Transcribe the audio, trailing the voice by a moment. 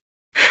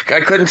I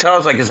couldn't tell. I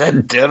was like, is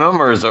that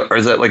denim or is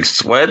that like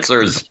sweats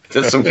or is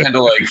this some kind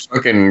of like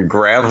fucking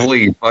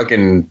gravelly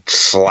fucking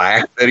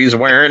slack that he's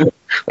wearing?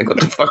 Like, what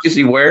the fuck is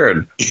he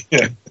wearing?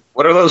 Yeah.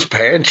 What are those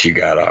pants you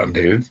got on,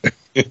 dude?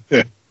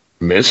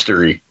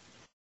 Mystery.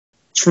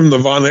 It's from the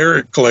Von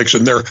Erich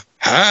collection. They're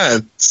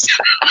hats.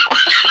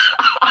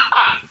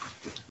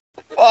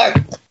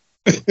 Fuck.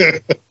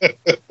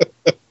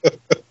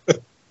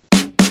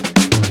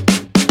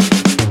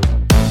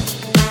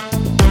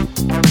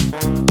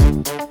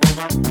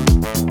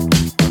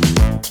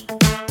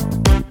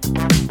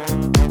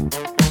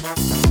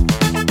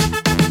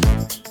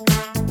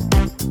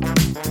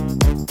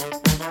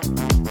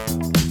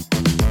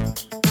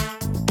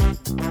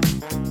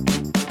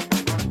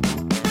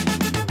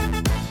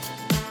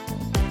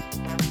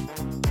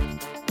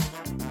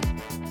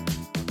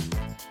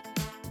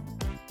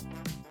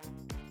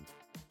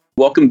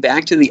 Welcome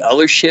back to the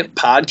Othership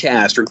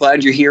Podcast. We're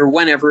glad you're here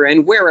whenever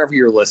and wherever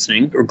you're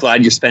listening. We're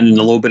glad you're spending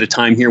a little bit of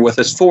time here with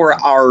us for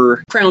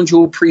our Crown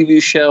Jewel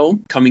preview show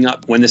coming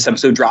up when this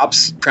episode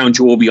drops. Crown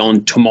Jewel will be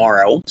on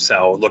tomorrow,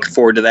 so looking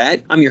forward to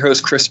that. I'm your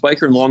host, Chris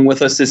Spiker, and along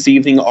with us this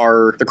evening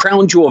are the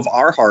Crown Jewel of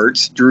our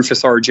hearts,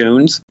 Rufus R.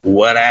 Jones.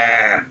 What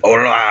up?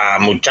 Hola,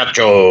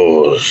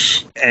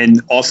 muchachos.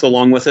 And also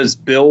along with us,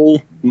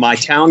 Bill. My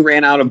town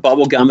ran out of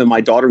bubble gum and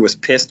my daughter was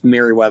pissed,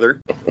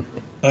 Merriweather.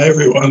 Hi,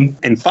 everyone.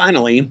 And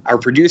finally, our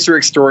producer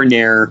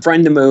extraordinaire,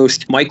 friend the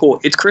most,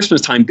 Michael, it's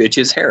Christmas time,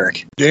 bitches,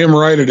 Herrick. Damn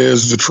right it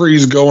is. The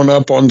tree's going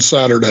up on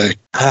Saturday.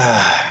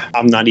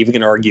 I'm not even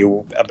going to argue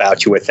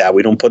about you with that.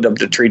 We don't put up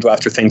the tree till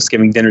after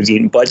Thanksgiving dinner's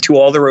eaten, but to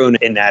all their own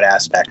in that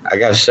aspect. I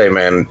gotta say,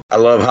 man, I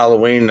love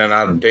Halloween and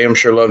I damn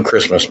sure love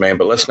Christmas, man,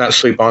 but let's not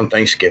sleep on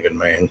Thanksgiving,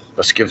 man.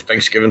 Let's give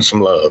Thanksgiving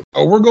some love.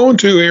 Oh, we're going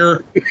to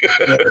here.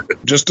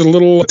 Just a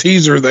little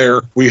teaser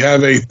there. We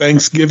have a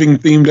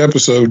Thanksgiving-themed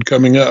episode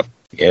coming up.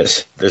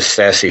 Yes, this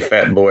sassy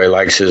fat boy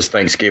likes his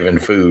Thanksgiving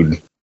food.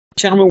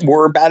 Gentlemen,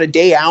 we're about a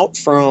day out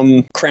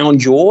from Crown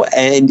Jewel,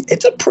 and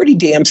it's a pretty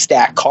damn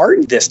stacked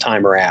card this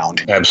time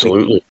around.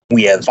 Absolutely.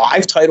 We have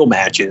 5 title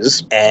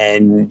matches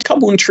and a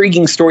couple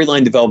intriguing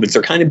storyline developments.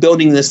 They're kind of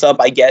building this up,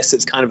 I guess.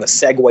 It's kind of a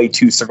segue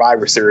to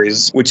Survivor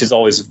Series, which is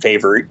always a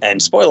favorite.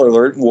 And spoiler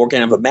alert, we're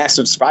going to have a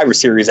massive Survivor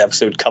Series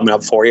episode coming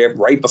up for you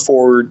right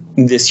before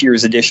this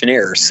year's edition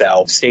airs.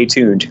 So stay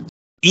tuned.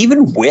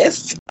 Even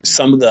with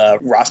some of the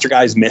roster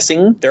guys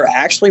missing, they're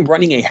actually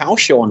running a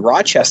house show in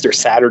Rochester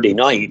Saturday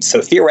night.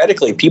 So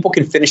theoretically, people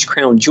can finish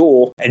Crown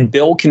Jewel and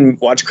Bill can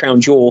watch Crown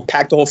Jewel,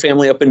 pack the whole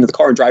family up into the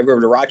car, drive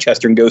over to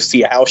Rochester and go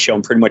see a house show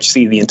and pretty much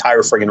see the entire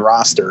friggin'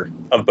 roster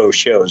of both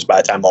shows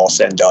by the time all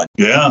said and done.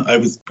 Yeah, I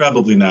was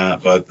probably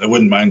not, but I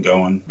wouldn't mind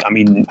going. I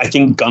mean, I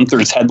think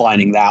Gunther's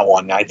headlining that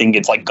one. I think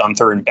it's like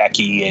Gunther and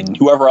Becky and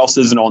whoever else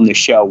isn't on this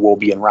show will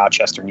be in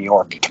Rochester, New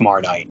York tomorrow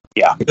night.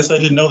 Yeah. I guess I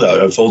didn't know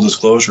that. Full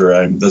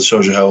disclosure, that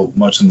shows you how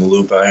much in the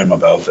loop I am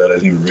about that. I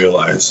didn't even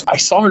realize. I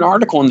saw an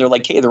article and they're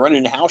like, hey, they're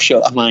running a house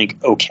show. I'm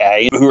like,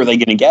 okay, who are they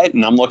going to get?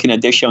 And I'm looking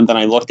at this show and then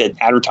I looked at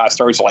advertised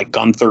stars like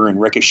Gunther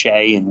and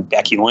Ricochet and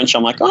Becky Lynch.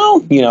 I'm like, oh,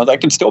 that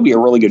could still be a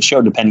really good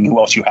show depending who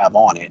else you have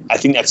on it. I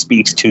think that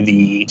speaks to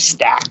the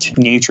stacked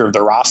nature of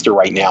the roster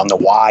right now and the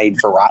wide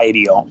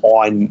variety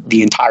on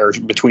the entire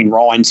between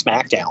Raw and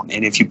SmackDown.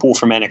 And if you pull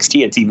from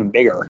NXT, it's even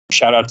bigger.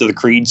 Shout out to the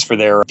Creeds for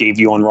their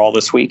debut on Raw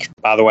this week,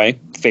 by the way.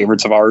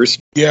 Favorites of ours.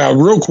 Yeah,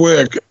 real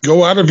quick,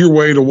 go out of your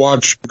way to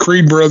watch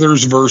Creed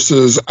Brothers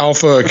versus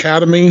Alpha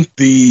Academy,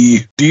 the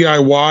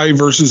DIY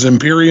versus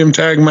Imperium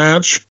tag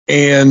match,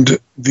 and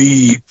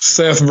the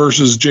Seth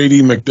versus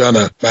JD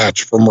McDonough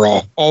match from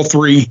Raw. All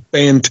 3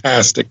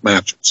 fantastic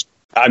matches.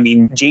 I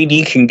mean,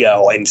 JD can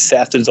go, and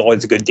Seth is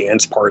always a good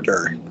dance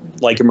partner.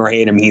 Like him or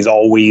hate him, he's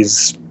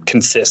always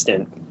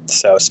consistent.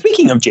 So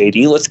speaking of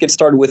JD, let's get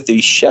started with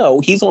the show.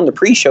 He's on the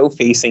pre-show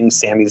facing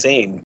Sami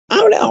Zayn. I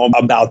don't know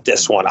about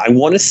this one. I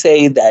want to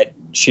say that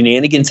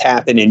shenanigans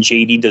happen and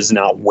JD does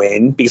not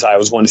win because I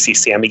always want to see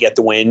Sami get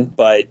the win,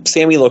 but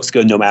Sami looks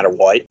good no matter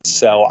what.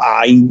 So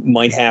I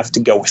might have to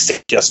go with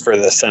it just for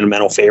the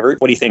sentimental favorite.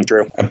 What do you think,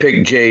 Drew? I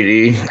picked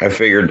JD. I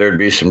figured there'd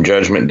be some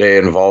Judgment Day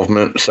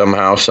involvement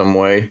somehow, some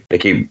way. They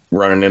keep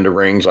running into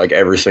rings like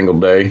every single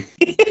day.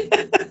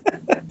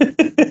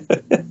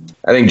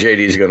 I think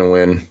JD's going to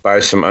win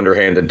by some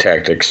underhanded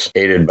tactics,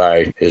 aided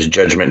by his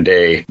Judgment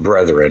Day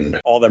brethren.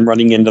 All them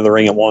running into the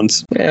ring at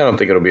once. Yeah, I don't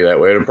think it'll be that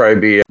way. It'll probably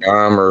be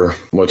Dom or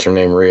what's her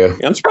name, Rhea.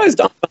 Yeah, I'm surprised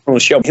Dom's not on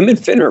the show. Him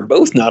and Finn are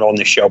both not on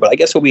the show, but I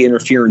guess he'll be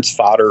interference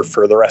fodder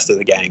for the rest of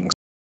the gangs.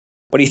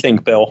 What do you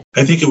think, Bill?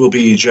 I think it will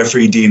be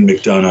Jeffrey Dean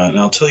McDonough, and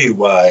I'll tell you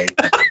why.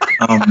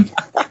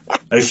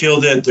 I feel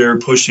that they're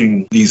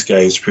pushing these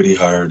guys pretty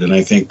hard, and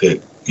I think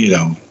that,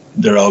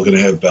 they're all going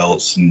to have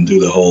belts and do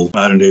the whole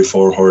modern day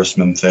 4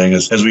 horsemen thing,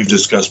 as we've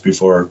discussed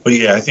before. But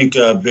yeah, I think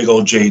big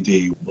old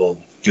JD will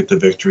get the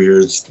victory, or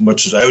as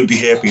much as I would be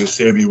happy if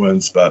Sami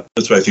wins, but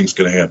that's what I think is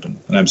going to happen,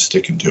 and I'm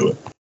sticking to it.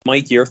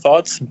 Mike, your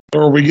thoughts?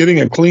 Are we getting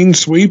a clean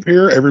sweep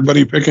here?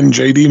 Everybody picking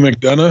JD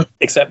McDonough?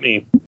 Except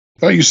me. I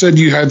thought you said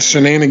you had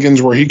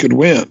shenanigans where he could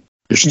win.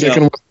 You're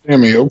sticking with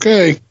Sami.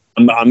 Okay.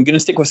 I'm going to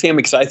stick with Sam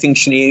because I think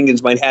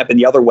shenanigans might happen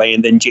the other way,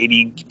 and then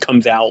JD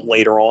comes out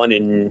later on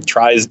and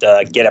tries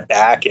to get it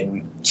back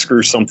and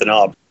screw something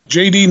up.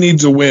 JD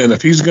needs a win.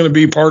 If he's going to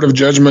be part of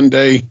Judgment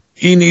Day,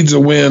 he needs a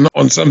win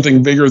on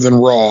something bigger than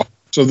Raw.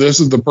 So this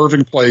is the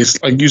perfect place.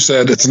 Like you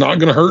said, it's not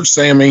going to hurt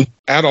Sammy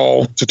at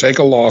all to take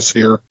a loss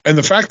here. And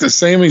the fact that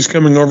Sammy's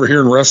coming over here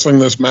and wrestling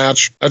this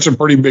match, that's a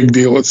pretty big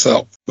deal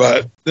itself.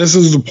 But this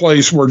is the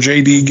place where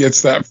JD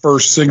gets that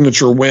first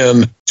signature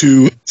win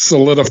to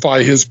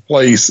solidify his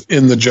place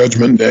in the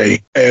Judgment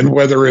Day. And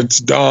whether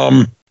it's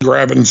Dom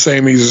grabbing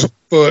Sammy's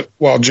foot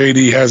while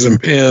JD has him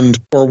pinned,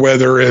 or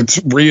whether it's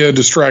Rhea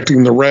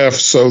distracting the ref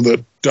so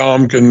that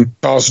Dom can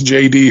toss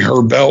JD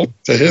her belt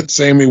to hit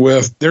Sammy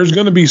with. There's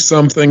going to be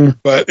something,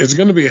 but it's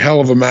going to be a hell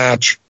of a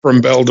match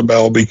from bell to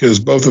bell because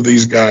both of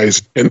these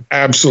guys can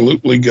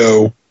absolutely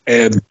go.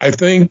 And I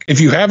think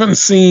if you haven't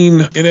seen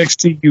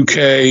NXT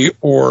UK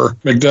or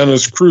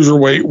McDonough's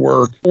cruiserweight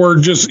work, or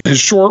just his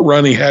short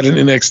run he had in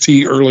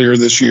NXT earlier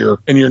this year,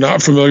 and you're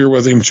not familiar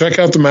with him, check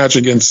out the match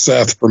against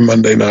Seth from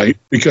Monday night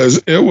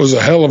because it was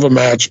a hell of a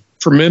match.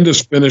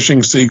 Tremendous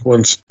finishing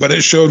sequence, but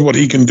it showed what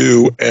he can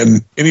do.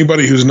 And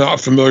anybody who's not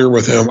familiar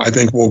with him, I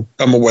think will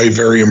come away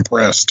very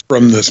impressed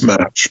from this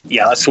match.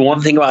 Yeah, that's the one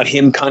thing about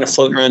him kind of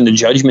floating around the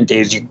Judgment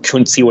Days. You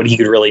couldn't see what he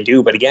could really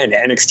do. But again,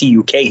 NXT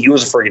UK, he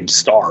was a friggin'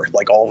 star,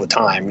 like all the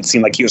time. It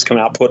seemed like he was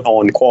coming out, putting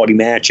on quality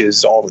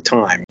matches all the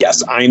time.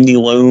 Yes, I'm the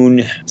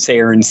lone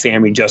sayer in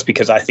Sammy just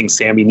because I think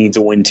Sammy needs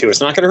a win too.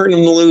 It's not going to hurt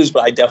him to lose,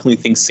 but I definitely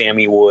think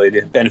Sammy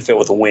would benefit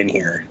with a win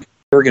here.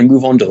 We're going to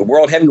move on to the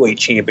World Heavyweight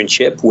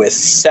Championship with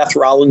Seth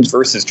Rollins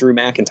versus Drew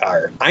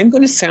McIntyre. I'm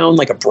going to sound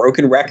like a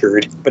broken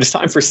record, but it's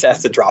time for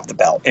Seth to drop the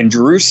belt. And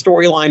Drew's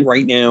storyline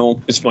right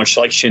now is much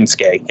like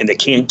Shinsuke, and they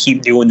can't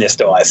keep doing this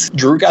to us.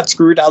 Drew got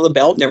screwed out of the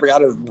belt, never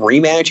got a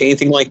rematch,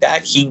 anything like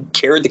that. He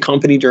carried the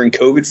company during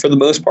COVID for the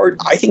most part.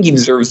 I think he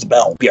deserves the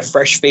belt. Be a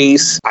fresh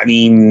face. I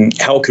mean,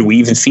 hell, could we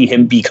even see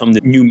him become the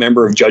new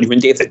member of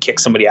Judgment Day if they kick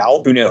somebody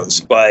out? Who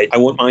knows? But I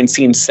wouldn't mind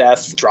seeing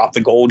Seth drop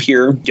the gold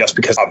here just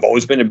because I've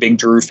always been a big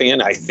Drew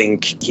fan. I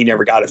think he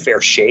never got a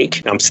fair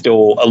shake. I'm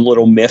still a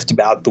little miffed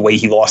about the way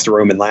he lost to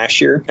Roman last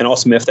year, and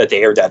also miffed that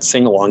they aired that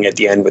sing-along at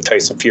the end with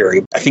Tyson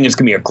Fury. I think it's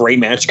going to be a great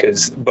match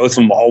because both of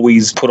them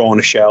always put on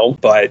a show,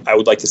 but I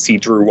would like to see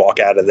Drew walk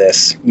out of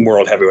this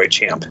World Heavyweight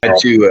Champ. I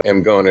too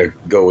am going to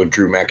go with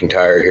Drew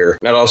McIntyre here.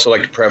 And I'd also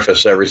like to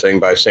preface everything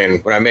by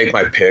saying when I make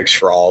my picks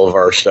for all of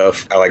our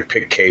stuff, I like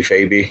pick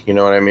kayfabe, you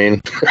know what I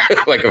mean?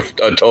 Like a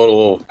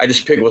total, I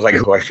just pick with like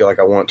who I feel like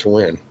I want to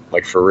win,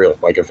 like for real,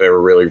 like if they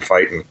were really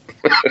fighting.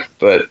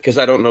 But because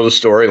I don't know the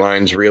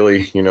storylines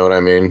really, you know what I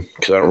mean?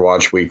 Because I don't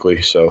watch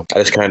weekly. So I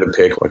just kind of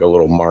pick like a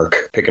little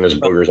mark, picking his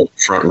boogers up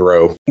front and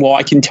row. Well,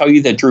 I can tell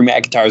you that Drew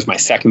McIntyre is my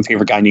second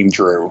favorite guy named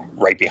Drew,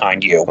 right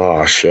behind you.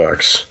 Oh,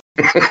 shucks.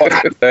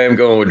 I am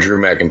going with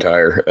Drew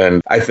McIntyre,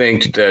 and I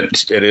think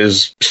that it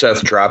is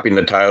Seth dropping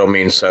the title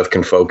means Seth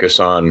can focus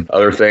on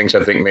other things.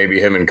 I think maybe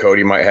him and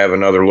Cody might have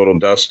another little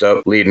dust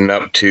up leading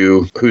up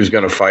to who's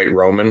going to fight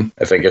Roman.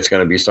 I think it's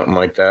going to be something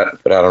like that,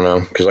 but I don't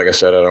know because like I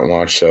said, I don't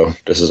watch, so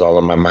this is all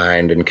in my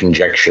mind and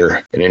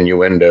conjecture and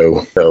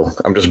innuendo. So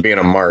I'm just being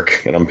a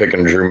mark, and I'm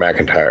picking Drew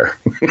McIntyre.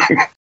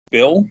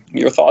 Bill,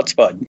 your thoughts,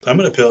 bud? I'm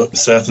going to pick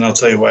Seth, and I'll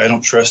tell you why I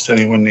don't trust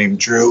anyone named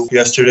Drew.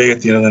 Yesterday,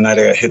 at the end of the night,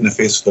 I got hit in the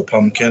face with a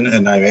pumpkin,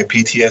 and my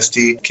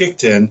PTSD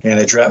kicked in,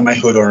 and I dropped my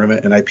hood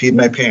ornament, and I peed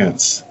my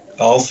pants.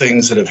 All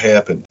things that have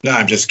happened. No,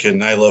 I'm just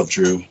kidding. I love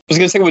Drew. I was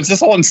going to say, was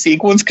this all in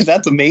sequence? Because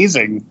that's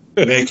amazing.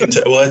 Well,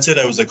 that's it.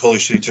 I was like, holy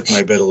shit, he took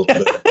my bed a little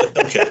bit.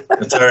 Okay,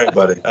 that's all right,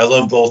 buddy. I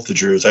love both the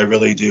Drews. I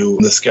really do.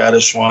 The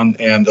Scottish one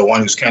and the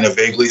one who's kind of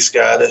vaguely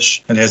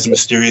Scottish and has a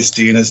mysterious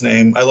D in his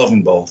name. I love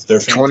them both. They're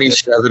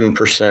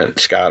 27%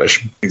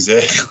 Scottish.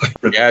 Exactly.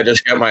 Yeah, I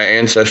just got my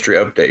ancestry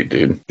update,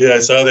 dude. Yeah, I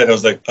saw that. I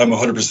was like, I'm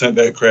 100%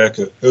 that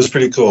cracker. It was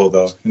pretty cool,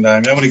 though. And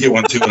I'm going to get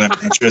one, too, and I'm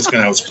sure it's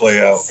going to play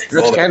out.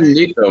 It's kind of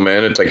neat, though,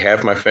 man. It's like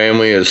half my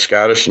family is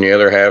Scottish and the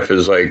other half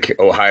is like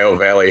Ohio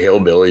Valley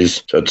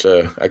hillbillies. So it's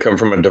I come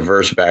from a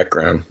diverse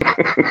background.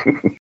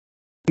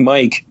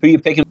 Mike, who are you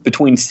picking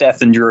between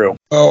Seth and Drew?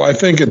 Oh, I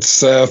think it's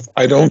Seth.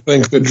 I don't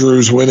think that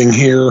Drew's winning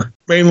here,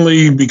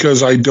 mainly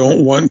because I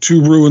don't want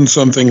to ruin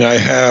something I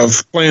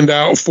have planned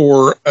out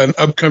for an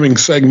upcoming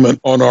segment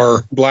on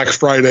our Black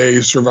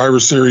Friday Survivor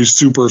Series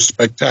Super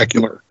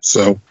Spectacular.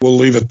 So we'll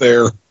leave it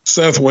there.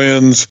 Seth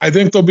wins. I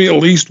think there'll be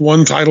at least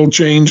one title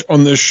change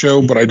on this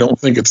show, but I don't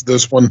think it's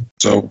this one.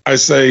 So I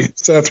say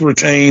Seth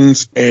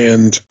retains,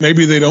 and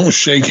maybe they don't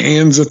shake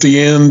hands at the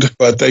end,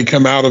 but they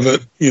come out of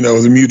it, you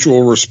know, the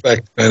mutual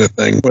respect kind of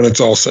thing when it's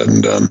all said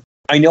and done.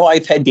 I know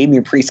I've had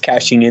Damian Priest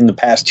cashing in the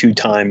past 2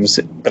 times,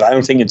 but I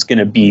don't think it's going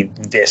to be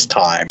this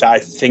time. I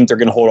think they're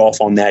going to hold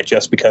off on that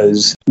just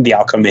because the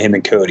outcome of him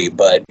and Cody,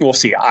 but we'll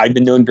see. I've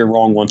been known to be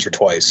wrong once or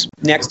twice.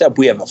 Next up,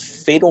 we have a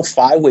fatal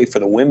 5-way for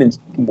the Women's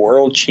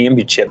World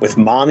Championship with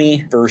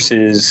Mommy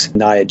versus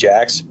Nia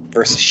Jax.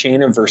 versus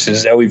Shayna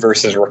versus Zoe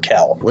versus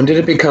Raquel. When did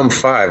it become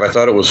 5? I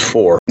thought it was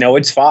 4. No,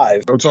 it's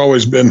 5. It's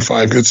always been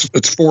 5.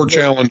 It's 4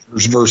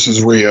 challengers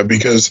versus Rhea,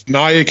 because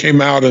Nia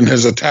came out and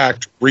has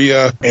attacked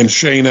Rhea and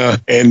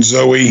Shayna and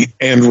Zoe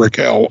and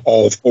Raquel,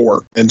 all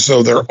 4. And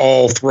so they're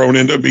all thrown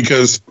into it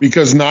because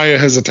Nia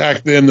has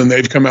attacked them, and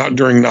they've come out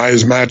during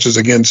Nia's matches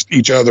against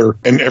each other,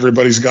 and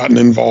everybody's gotten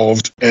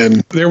involved.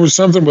 And there was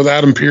something with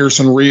Adam Pearce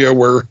and Rhea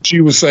where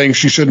she was saying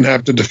she shouldn't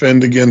have to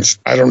defend against,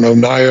 I don't know,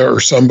 Nia or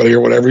somebody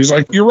or whatever. He's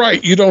like, you're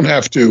right, you don't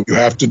have to. You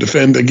have to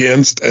defend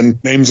against,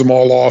 and names them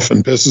all off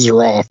and pisses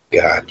her off.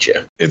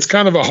 Gotcha. It's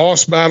kind of a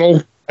hoss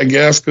battle, I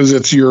guess, because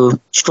it's your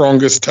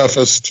strongest,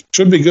 toughest.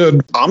 Should be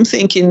good. I'm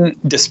thinking,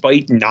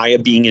 despite Nia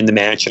being in the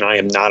match, and I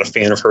am not a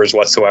fan of hers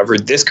whatsoever,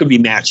 this could be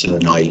match of the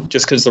night,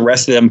 just because the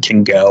rest of them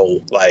can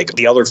go. Like,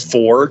 the other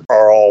 4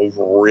 are all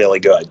really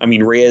good. I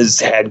mean, Rhea's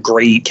had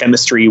great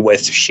chemistry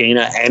with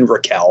Shayna and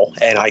Raquel,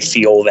 and I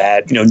feel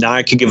that,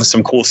 Nia could give us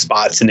some cool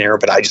spots in there,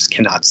 but I just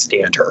cannot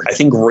stand her. I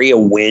think Rhea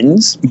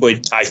wins,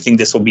 but I think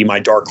this will be my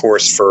dark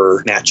horse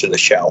for match of the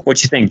show.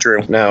 What you think,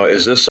 Drew? Now,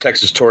 is this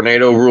Texas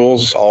Tornado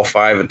rules, all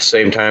 5 at the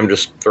same time,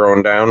 just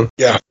throwing down?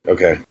 Yeah.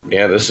 Okay.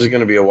 Yeah, this is going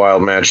to be a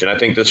wild match, and I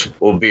think this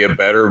will be a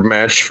better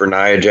match for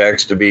Nia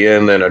Jax to be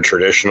in than a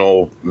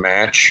traditional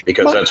match,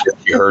 because that's where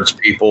she hurts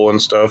people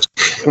and stuff.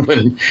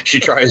 When she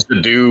tries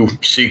to do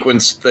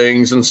sequence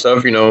things and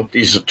stuff,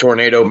 these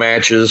tornado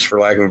matches, for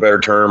lack of a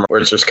better term, where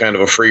it's just kind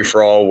of a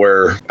free-for-all,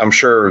 where I'm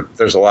sure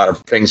there's a lot of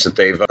things that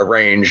they've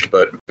arranged,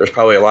 but there's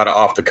probably a lot of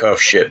off-the-cuff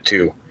shit,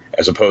 too,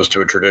 as opposed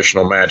to a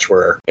traditional match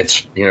where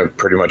it's,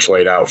 pretty much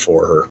laid out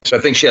for her. So I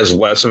think she has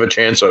less of a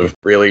chance of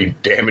really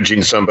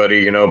damaging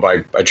somebody,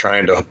 by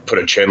trying to put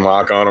a chin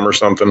lock on them or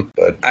something.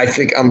 But I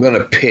think I'm going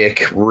to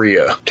pick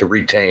Rhea to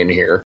retain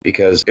here,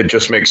 because it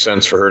just makes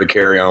sense for her to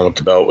carry on with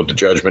the belt with the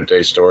Judgment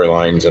Day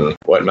storylines and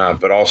whatnot.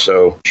 But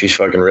also, she's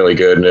fucking really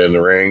good in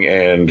the ring.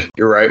 And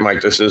you're right,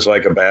 Mike, this is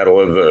like a battle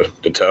of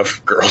the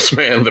tough girls,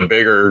 man, the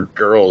bigger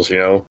girls,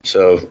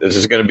 So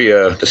this could be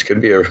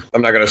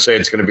I'm not going to say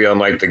it's going to be on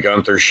like the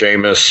Gunther,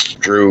 Sheamus,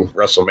 Drew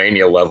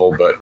WrestleMania level,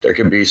 but there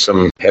could be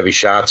some heavy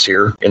shots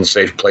here in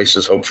safe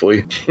places,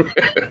 hopefully.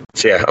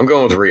 So yeah, I'm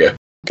going with Rhea.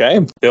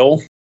 Okay,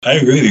 Bill? I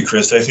agree with you,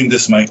 Chris. I think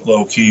this might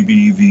low-key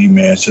be the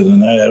match of the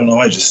night. I don't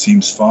know. It just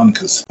seems fun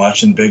because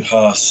watching Big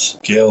Hoss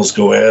gals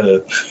go at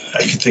it,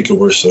 I could think of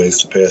worse ways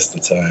to pass the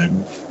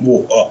time.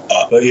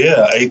 But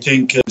yeah, I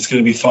think it's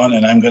going to be fun,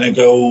 and I'm going to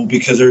go,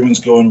 because everyone's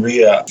going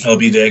Rhea, I'll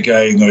be that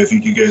guy. I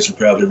think you guys are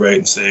probably right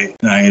and say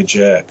Nia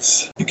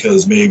Jax,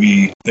 because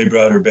maybe they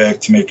brought her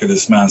back to make her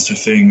this monster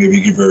thing. Maybe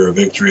give her a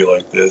victory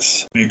like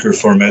this, make her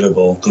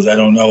formidable, because I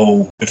don't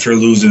know if her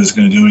losing is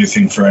going to do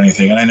anything for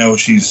anything. And I know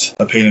she's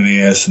a pain in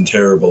the ass and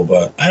terrible,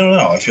 but I don't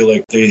know. I feel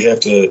like I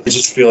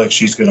just feel like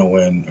she's going to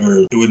win,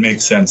 or it would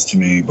make sense to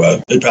me,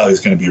 but it probably is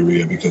going to be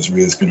Rhea, because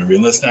Rhea's going to win,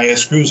 unless Nia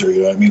screws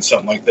her,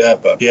 something like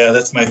that. But yeah,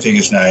 that's my thing,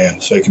 is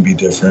Nia, so I can be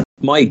different.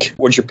 Mike,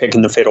 what's your pick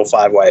in the Fatal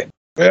 5-Way?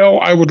 Well,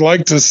 I would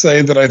like to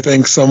say that I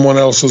think someone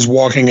else is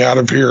walking out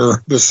of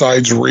here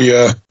besides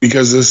Rhea,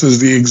 because this is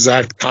the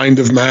exact kind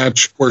of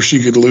match where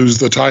she could lose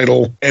the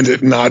title and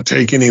it not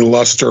take any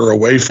luster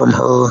away from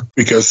her,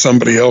 because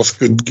somebody else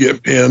could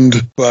get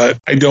pinned. But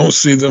I don't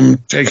see them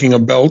taking a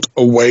belt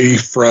away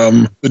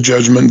from the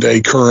Judgment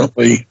Day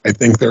currently. I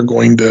think they're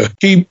going to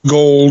keep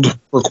gold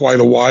for quite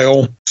a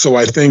while. So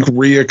I think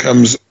Rhea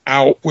comes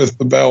out with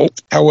the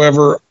belt.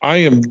 However, I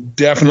am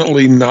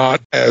definitely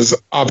not as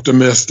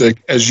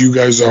optimistic as you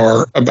guys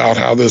are about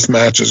how this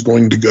match is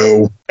going to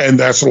go. And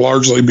that's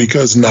largely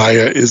because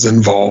Nia is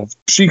involved.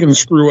 She can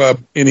screw up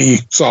any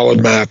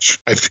solid match,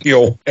 I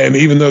feel. And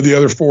even though the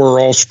other 4 are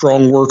all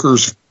strong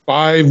workers,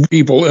 5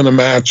 people in a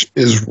match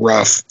is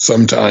rough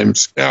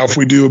sometimes. Now, if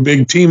we do a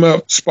big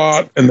team-up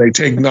spot and they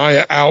take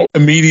Nia out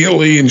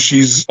immediately and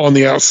she's on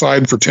the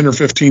outside for 10 or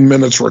 15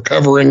 minutes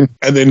recovering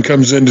and then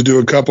comes in to do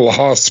a couple of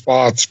Hoss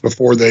spots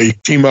before they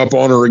team up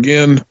on her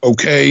again,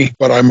 okay.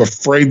 But I'm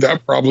afraid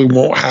that probably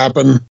won't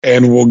happen,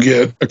 and we'll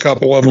get a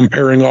couple of them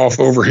pairing off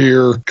over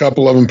here, a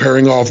couple of them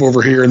pairing off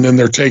over here, and then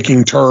they're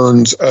taking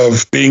turns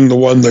of being the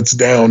one that's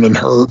down and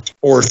hurt.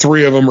 Or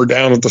 3 of them are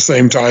down at the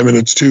same time and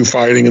it's 2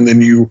 fighting, and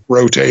then you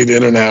rotate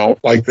in and out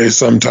like they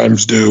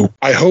sometimes do.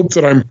 I hope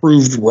that I'm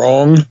proved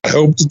wrong. I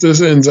hope that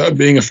this ends up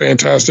being a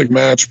fantastic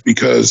match,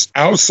 because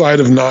outside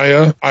of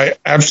Nia, I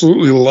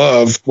absolutely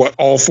love what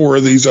all 4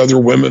 of these other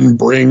women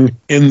bring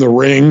in the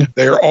ring.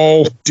 They're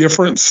all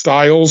different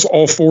styles,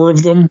 all 4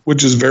 of them,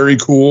 which is very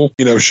cool.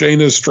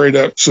 Shayna's straight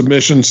up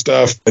submission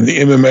stuff and the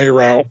MMA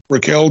route.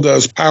 Raquel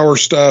does power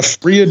stuff.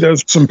 Rhea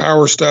does some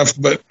power stuff,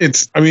 but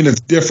it's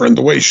different.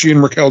 The way she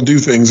and Raquel do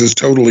things is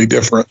totally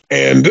different.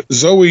 And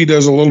Zoe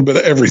does a little bit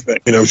of everything.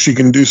 She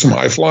can do some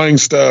high flying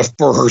stuff.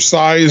 For her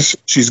size,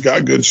 she's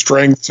got good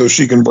strength, so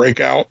she can break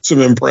out some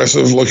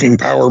impressive looking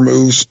power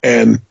moves.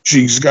 And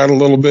she's got a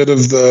little bit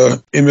of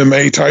the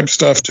MMA type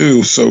stuff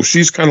too. So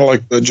she's kind of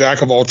like the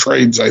jack of all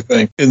trades, I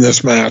think, in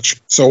this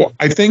match. So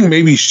I think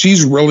maybe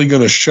she's really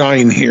going to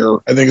shine here.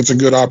 I think it's a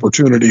good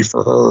opportunity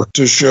for her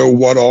to show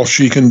what all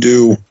she can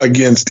do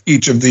against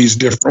each of these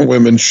different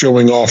women,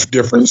 showing off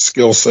different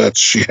skill sets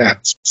she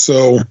has.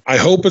 So I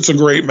hope it's a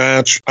great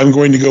match. I'm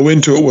going to go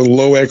into it with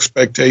low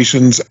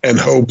expectations and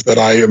hope that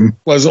I am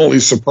pleasantly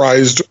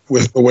surprised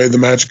with the way the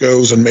match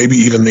goes and maybe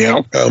even the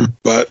outcome.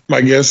 But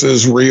my guess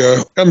is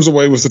Rhea comes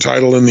away with the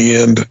title in the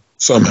end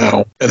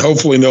somehow, and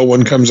hopefully no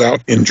one comes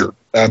out injured.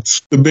 That's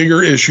the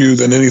bigger issue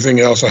than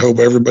anything else. I hope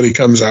everybody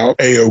comes out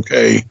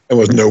A-OK and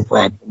with no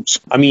problems.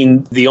 I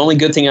mean, the only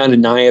good thing out of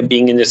Nia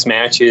being in this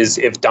match is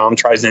if Dom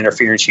tries to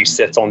interfere and she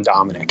sits on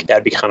Dominic.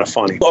 That'd be kind of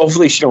funny.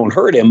 Hopefully she don't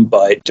hurt him,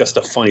 but just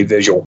a funny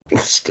visual.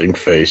 Stink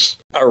face.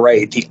 All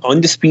right, the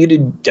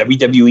undisputed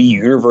WWE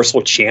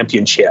Universal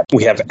Championship.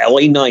 We have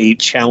LA Knight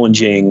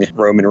challenging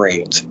Roman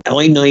Reigns.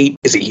 LA Knight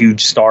is a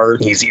huge star.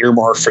 He's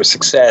earmarked for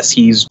success.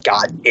 He's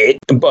got it,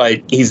 but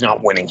he's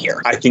not winning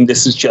here. I think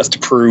this is just to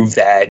prove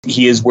that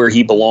he is where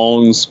he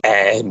belongs,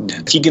 and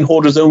if he can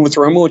hold his own with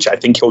Roman, which I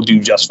think he'll do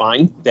just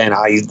fine, then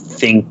I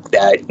think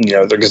that,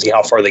 they're going to see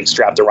how far they can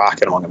strap the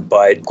rocket on him.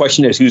 But the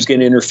question is, who's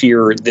going to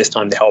interfere this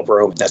time to help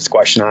Roman? That's the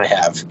question I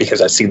have, because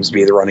that seems to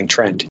be the running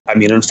trend. I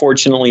mean,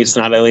 unfortunately, it's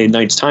not LA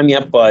Knight's time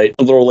yet, but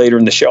a little later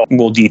in the show,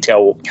 we'll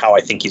detail how I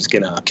think he's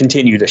going to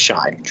continue to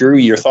shine. Drew,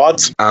 your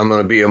thoughts? I'm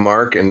going to be a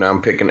mark, and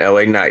I'm picking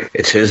LA Knight.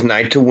 It's his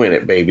night to win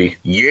it, baby.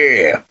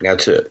 Yeah,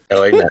 that's it.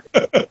 LA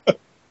Knight.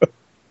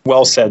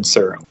 Well said,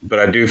 sir. But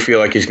I do feel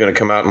like he's going to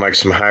come out in like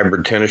some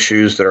hybrid tennis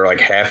shoes that are like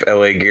half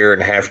LA Gear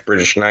and half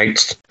British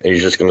Knights. And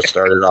he's just going to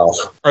start it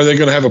off. Are they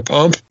going to have a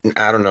pump?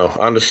 I don't know.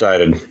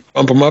 Undecided.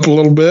 Pump them up a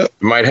little bit?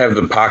 Might have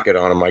the pocket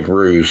on him like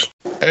Ruse.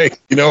 Hey,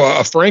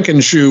 a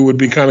Franken shoe would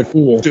be kind of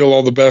cool. Steal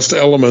all the best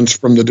elements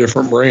from the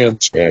different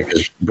brands. Yeah,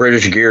 because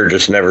British Gear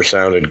just never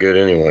sounded good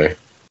anyway.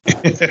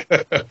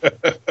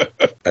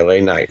 LA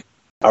Knight.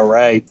 All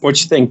right.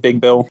 What you think, Big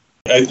Bill?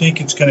 I think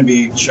it's going to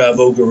be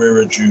Chavo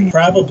Guerrero Jr.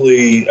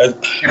 Probably, I'd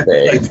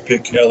like to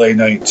pick LA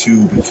Knight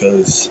too,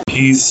 because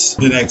he's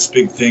the next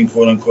big thing,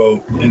 quote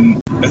unquote. And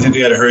I think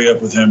they got to hurry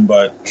up with him,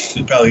 but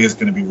it probably is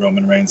going to be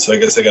Roman Reigns. So I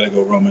guess I got to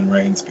go Roman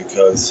Reigns,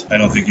 because I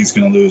don't think he's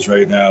going to lose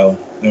right now.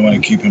 They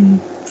want to keep him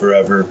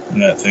forever in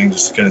that thing,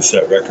 just to kind of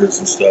set records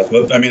and stuff.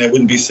 But I mean, I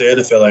wouldn't be sad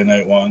if LA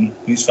Knight won.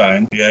 He's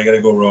fine. Yeah, I got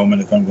to go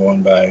Roman if I'm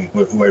going by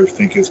who I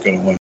think is going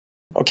to win.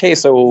 Okay,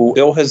 so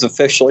Bill has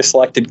officially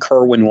selected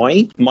Kerwin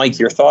White. Mike,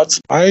 your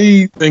thoughts?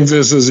 I think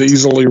this is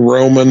easily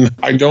Roman.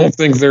 I don't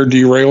think they're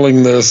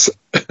derailing this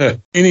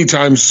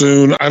anytime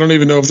soon. I don't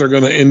even know if they're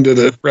going to end it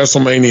at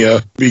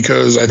WrestleMania,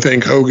 because I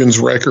think Hogan's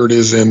record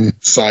is in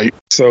sight.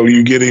 So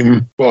you get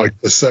him like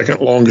the second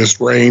longest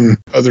reign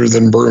other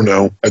than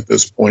Bruno at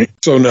this point.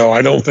 So no,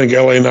 I don't think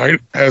LA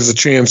Knight has a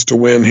chance to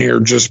win here,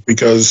 just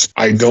because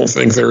I don't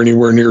think they're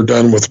anywhere near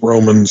done with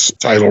Roman's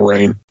title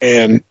reign.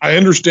 And I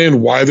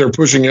understand why they're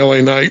pushing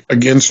LA Knight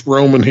against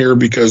Roman here,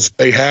 because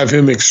they have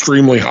him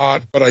extremely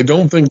hot, but I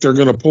don't think they're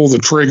going to pull the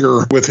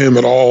trigger with him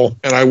at all.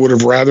 And I would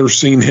have rather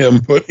seen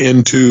him put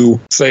into,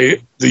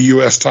 say, the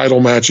U.S. title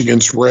match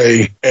against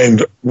Ray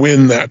and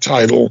win that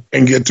title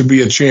and get to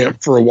be a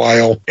champ for a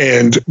while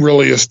and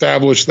really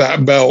establish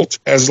that belt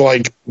as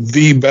like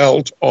the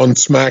belt on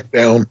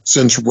SmackDown,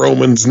 since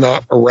Roman's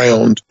not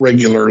around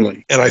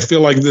regularly. And I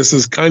feel like this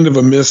is kind of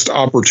a missed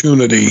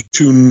opportunity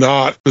to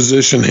not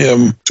position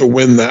him to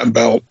win that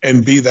belt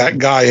and be that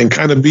guy and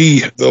kind of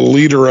be the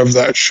leader of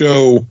that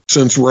show,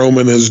 since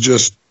Roman is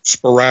just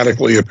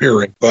sporadically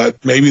appearing.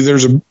 But maybe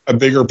there's a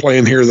bigger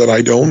plan here that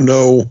I don't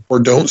know or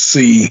don't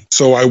see.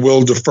 So I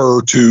will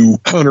defer to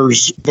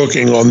Hunter's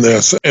booking on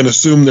this and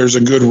assume there's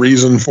a good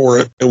reason for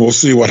it, and we'll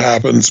see what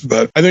happens.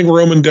 But I think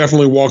Roman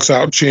definitely walks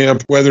out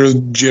champ, whether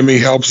Jimmy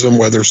helps him,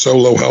 whether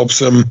Solo helps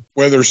him,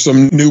 whether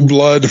some new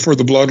blood for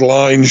the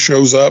bloodline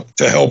shows up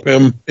to help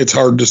him. It's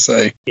hard to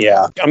say.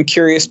 Yeah, I'm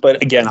curious,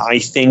 but again, I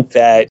think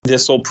that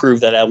this will prove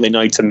that LA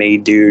Knight's a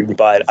made dude,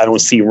 but I don't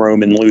see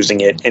Roman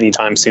losing it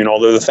anytime soon.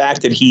 Although the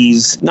fact that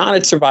he's not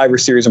at Survivor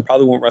Series and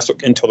probably won't wrestle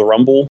until the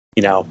Rumble,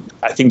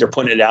 I think they're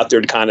putting it out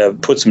there to kind of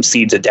put some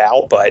seeds of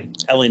doubt, but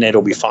LA Knight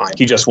will be fine.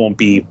 He just won't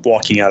be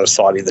walking out of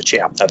Saudi the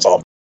champ. That's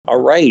all. All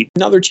right,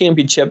 another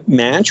championship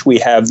match. We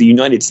have the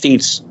United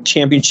States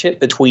Championship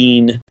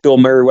between Bill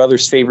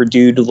Merriweather's favorite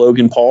dude,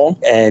 Logan Paul,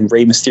 and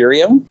Rey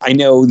Mysterio. I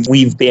know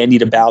we've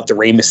bandied about the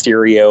Rey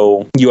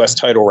Mysterio U.S.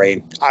 title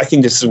reign. I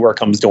think this is where it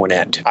comes to an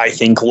end. I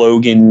think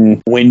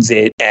Logan wins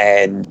it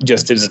and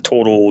just is a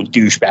total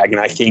douchebag, and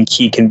I think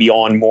he can be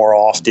on more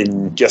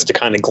often just to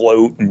kind of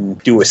gloat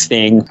and do his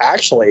thing.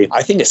 Actually,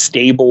 I think a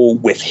stable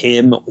with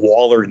him,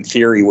 Waller, and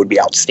Theory would be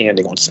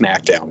outstanding on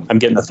SmackDown. I'm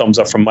getting a thumbs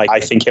up from Mike.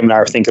 I think him and I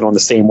are thinking on the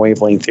same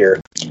wavelength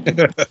here.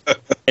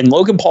 And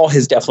Logan Paul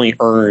has definitely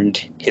earned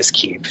his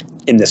keep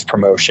in this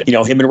promotion. You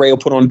know, him and Ray will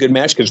put on a good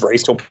match because Ray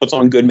still puts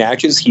on good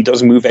matches. He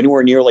doesn't move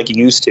anywhere near like he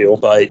used to,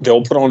 but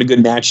they'll put on a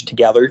good match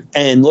together.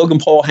 And Logan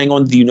Paul hang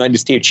on to the United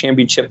States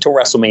Championship till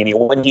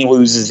WrestleMania when he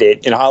loses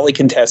it in a highly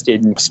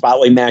contested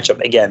spotlight matchup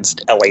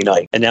against LA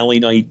Knight. And LA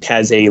Knight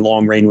has a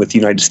long reign with the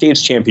United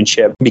States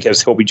Championship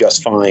because he'll be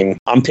just fine.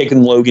 I'm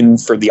picking Logan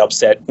for the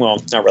upset.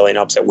 Well, not really an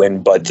upset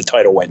win, but the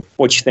title win.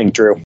 What you think,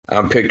 Drew?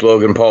 I picked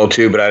Logan Paul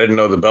too, but I didn't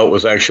know the belt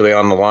was actually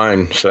on the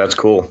line, so that's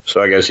cool.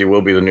 So I guess he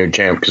will be the new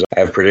champ because I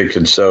have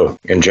predicted so.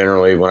 And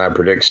generally, when I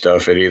predict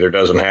stuff, it either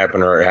doesn't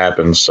happen or it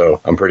happens. So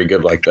I'm pretty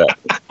good like that.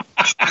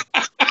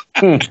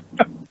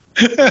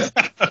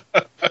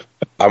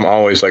 I'm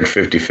always like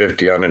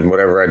 50-50 on it,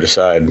 whatever I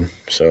decide.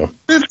 So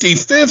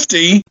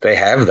 50-50? They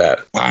have that.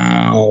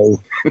 Wow.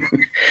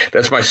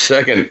 That's my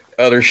second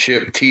Other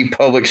Ship T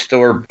Public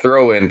Store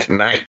throw-in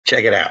tonight.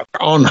 Check it out.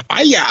 On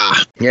Hiya.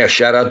 Yeah,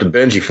 shout out to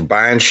Benji for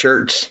buying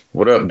shirts.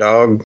 What up,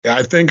 dog? Yeah,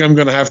 I think I'm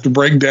going to have to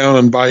break down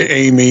and buy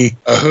Amy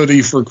a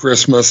hoodie for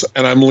Christmas,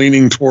 and I'm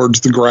leaning towards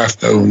the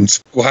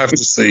Graftones. We'll have to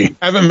see.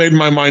 I haven't made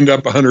my mind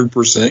up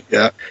 100%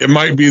 yet. It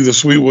might be the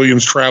Sweet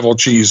Williams Travel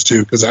Cheese,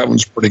 too, because that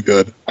one's pretty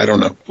good. I don't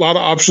know. A lot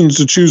of options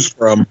to choose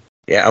from.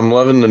 Yeah, I'm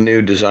loving the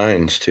new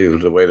designs, too,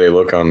 the way they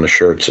look on the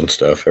shirts and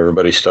stuff.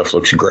 Everybody's stuff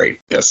looks great.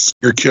 Yes,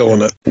 you're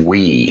killing it.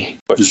 Oui.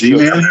 Is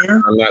Z-Man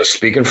here? I'm not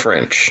speaking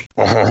French.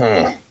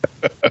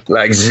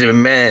 Like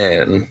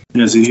Z-Man.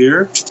 Is he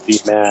here?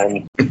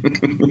 Man.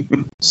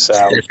 So,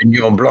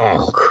 Sauvignon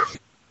Blanc.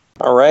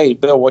 all right,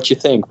 Bill, what you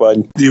think,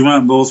 bud? Do you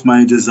want both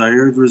my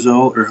desired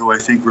result or who I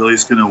think really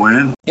is going to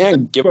win? Yeah,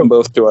 give them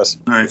both to us.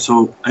 All right,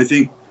 so I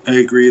think I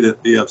agree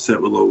that the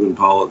upset with Logan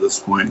Paul at this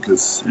point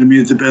because, I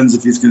mean, it depends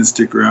if he's going to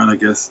stick around, I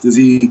guess. Is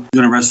he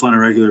going to wrestle on a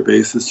regular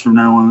basis from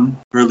now on?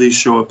 Or at least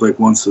show up like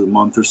once a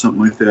month or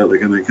something like that,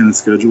 like on that kind of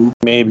schedule?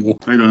 Maybe.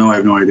 I don't know. I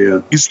have no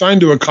idea. He's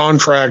signed to a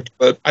contract,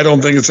 but I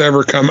don't think it's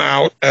ever come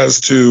out as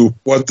to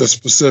what the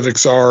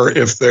specifics are,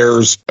 if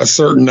there's a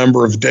certain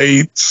number of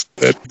dates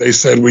that they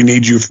said we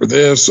need you for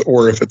this,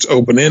 or if it's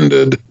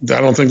open-ended. I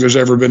don't think there's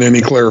ever been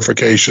any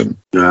clarification.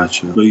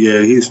 Gotcha. But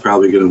yeah, he's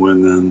probably going to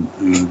win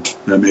then.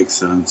 That makes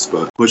sense.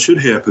 But what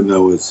should happen,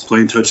 though, is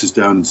plane touches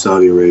down in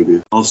Saudi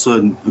Arabia. All of a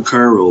sudden, a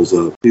car rolls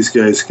up. These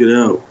guys get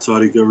out.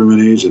 Saudi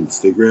government agents.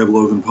 They grab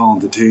Logan Paul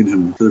and detain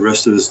him for the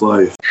rest of his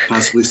life.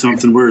 Possibly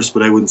something worse,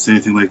 but I wouldn't say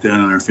anything like that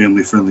on our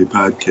family-friendly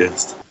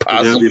podcast.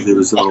 That would be the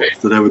result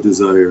that I would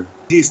desire.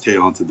 He's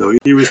talented, though.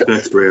 He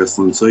respects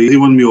wrestling, so he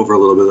won me over a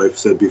little bit, like I've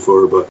said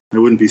before, but I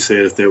wouldn't be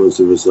sad if that was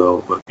the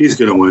result. But he's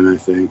going to win, I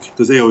think,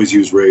 because they always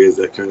use Ray as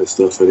that kind of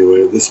stuff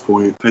anyway at this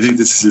point. I think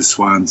this is his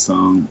swan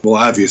song. Well,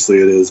 obviously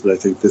it is, but I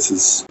think this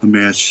is a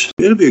match.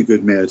 It'll be a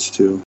good match,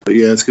 too. But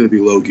yeah, it's going to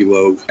be Logie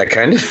Logue. I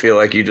kind of feel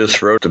like you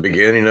just wrote the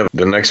beginning of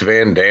the next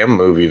Van Damme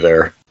movie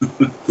there.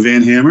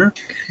 Van Hammer?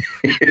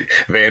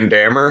 Van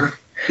Dammer?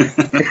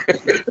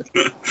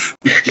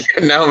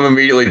 Now I'm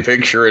immediately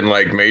picturing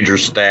like Major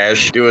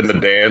Stash doing the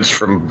dance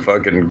from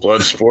fucking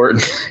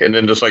Bloodsport and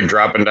then just like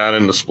dropping down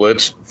in the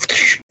splits.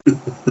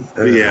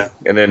 Yeah.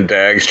 And then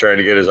Dags trying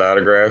to get his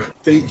autograph.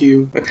 Thank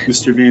you,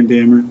 Mr. Van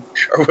Dammer.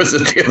 Or was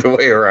it the other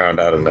way around?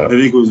 I don't know. I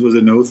think was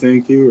it no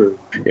thank you?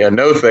 Or Yeah,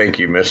 no thank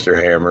you, Mr.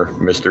 Hammer,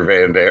 Mr.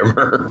 Van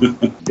Dammer.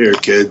 Here,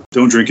 kid,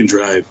 don't drink and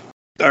drive.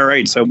 All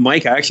right, so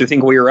Mike, I actually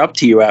think we were up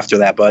to you after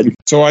that, bud.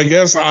 So I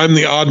guess I'm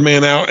the odd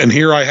man out, and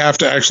here I have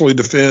to actually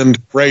defend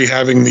Ray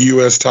having the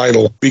U.S.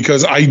 title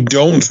because I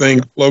don't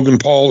think Logan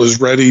Paul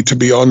is ready to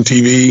be on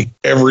TV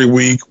every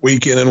week,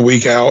 week in and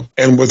week out.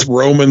 And with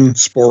Roman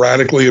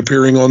sporadically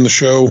appearing on the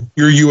show,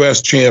 your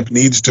U.S. champ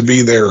needs to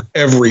be there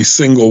every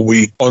single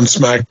week on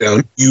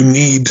SmackDown. You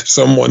need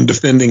someone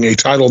defending a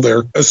title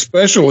there,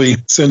 especially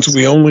since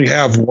we only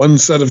have one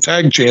set of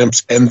tag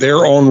champs, and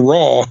they're on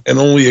Raw and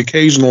only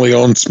occasionally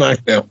on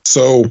SmackDown.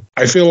 So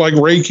I feel like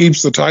Ray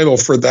keeps the title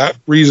for that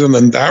reason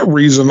and that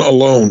reason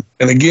alone.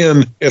 And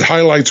again, it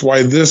highlights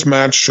why this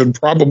match should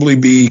probably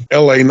be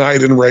LA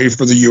Knight and Ray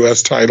for the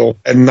U.S. title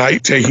and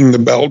Knight taking the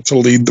belt to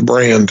lead the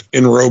brand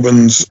in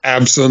Roman's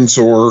absence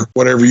or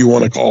whatever you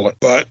want to call it.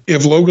 But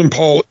if Logan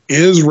Paul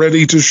is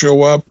ready to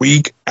show up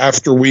week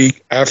after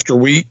week after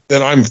week,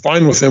 then I'm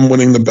fine with him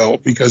winning the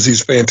belt because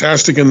he's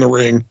fantastic in the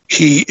ring.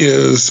 He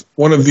is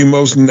one of the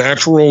most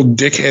natural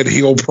dickhead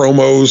heel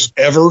promos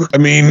ever. I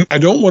mean, I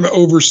don't want to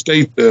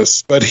overstate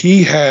this, but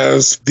he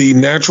has the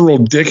natural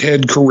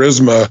dickhead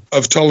charisma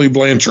of Tully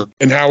Blanchard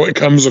and how it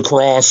comes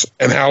across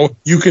and how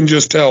you can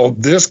just tell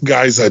this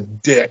guy's a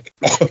dick.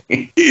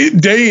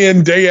 Day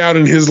in, day out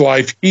in his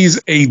life, he's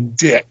a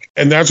dick.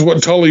 And that's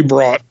what Tully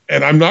brought.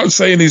 And I'm not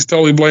saying he's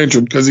Tully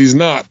Blanchard because he's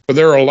not, but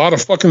there are a lot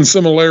of fucking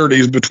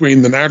similarities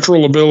between the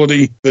natural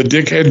ability, the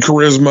dickhead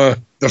charisma,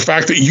 the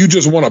fact that you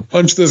just want to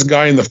punch this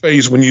guy in the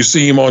face when you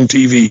see him on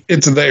TV.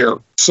 It's there.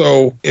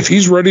 So if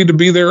he's ready to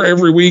be there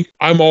every week,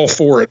 I'm all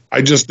for it.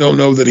 I just don't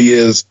know that he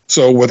is.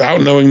 So without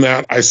knowing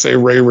that, I say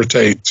Ray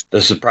retains.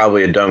 This is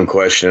probably a dumb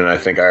question, and I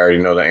think I already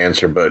know the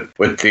answer, but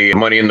with the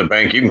Money in the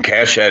Bank, you can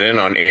cash that in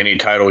on any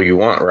title you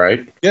want,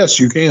 right? Yes,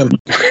 you can.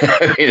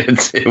 I mean,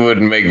 it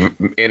wouldn't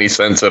make any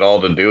sense at all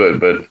to do it,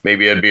 but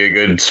maybe it'd be a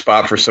good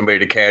spot for somebody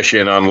to cash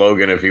in on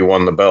Logan if he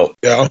won the belt.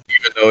 Yeah.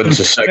 Even though it's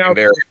a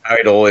secondary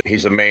title and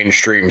he's a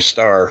mainstream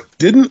star.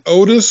 Didn't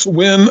Otis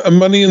win a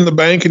Money in the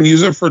Bank and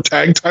use it for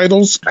tag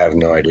titles? I have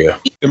no idea.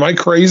 Am I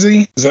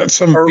crazy? Is that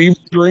some fever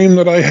dream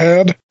that I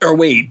had? Or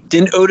wait,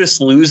 didn't Otis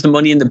lose the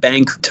Money in the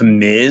Bank to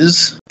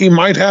Miz? He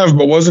might have,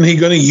 but wasn't he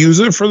going to use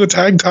it for the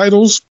tag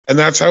titles? And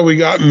that's how we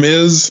got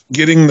Miz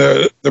getting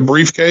the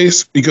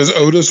briefcase, because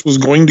Otis was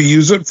going to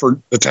use it for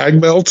the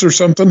tag belts or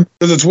something.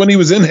 Because it's when he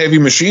was in Heavy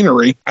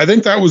Machinery. I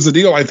think that was the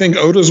deal. I think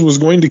Otis was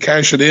going to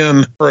cash it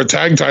in for a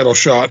tag title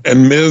shot,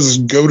 and Miz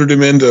goaded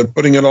him into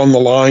putting it on the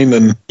line.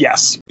 And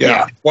yes.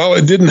 Yeah. While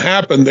it didn't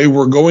happen, they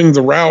were going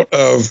the route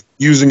of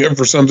using it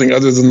for something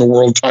other than the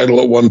world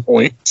title at one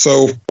point.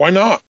 So why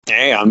not?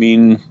 Hey, I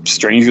mean,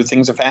 stranger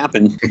things have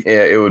happened.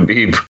 Yeah, it would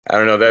be, I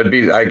don't know, that'd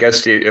be, I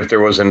guess if there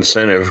was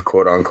incentive,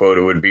 quote unquote,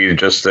 it would be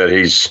just that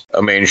he's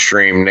a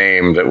mainstream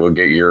name that will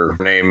get your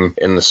name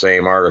in the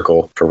same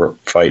article for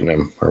fighting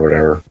him or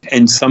whatever.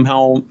 And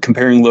somehow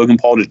comparing Logan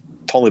Paul to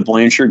Tully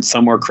Blanchard,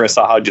 somewhere Chris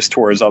Saha just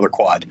tore his other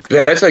quad.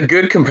 That's a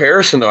good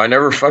comparison, though. I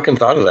never fucking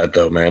thought of that,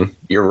 though, man.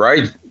 You're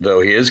right, though.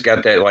 He has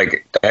got that,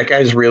 like, that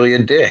guy's really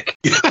a dick.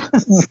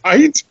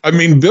 Right? I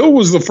mean, Bill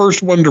was the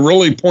first one to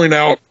really point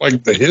out,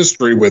 like, the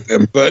history with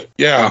him. But,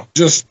 yeah,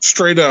 just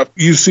straight up,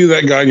 you see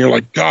that guy and you're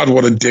like, God,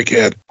 what a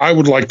dickhead. I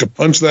would like to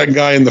punch that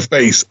guy in the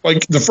face.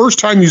 Like, the first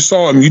time you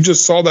saw him, you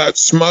just saw that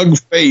smug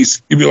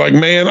face. You'd be like,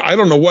 man, I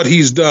don't know what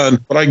he's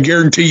done, but I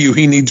guarantee you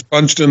he needs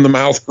punched in the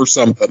mouth for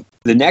something.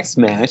 The next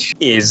match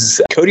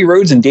is Cody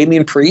Rhodes and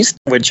Damian Priest,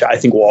 which I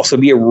think will also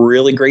be a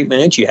really great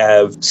match. You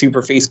have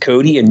Superface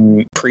Cody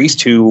and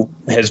Priest, who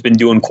has been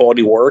doing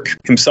quality work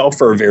himself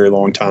for a very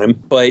long time,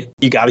 but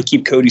you got to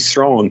keep Cody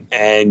strong.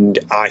 And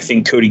I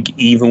think Cody,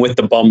 even with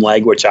the bum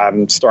leg, which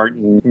I'm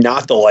starting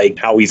not to like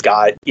how he's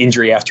got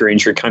injury after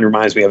injury, kind of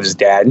reminds me of his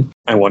dad.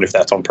 I wonder if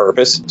that's on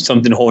purpose.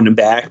 Something holding him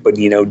back, but,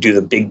 you know, do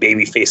the big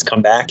baby face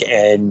comeback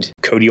and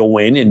Cody will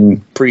win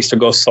and Priest will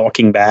go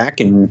sulking back.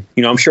 And,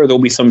 you know, I'm sure there'll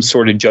be some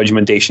sort of judgmentation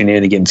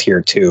shenanigans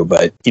here too,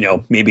 but, you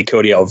know, maybe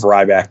Cody will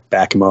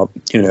back him up.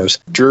 Who knows?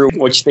 Drew,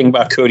 what you think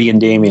about Cody and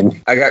Damian?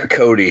 I got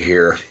Cody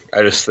here.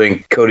 I just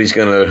think Cody's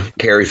going to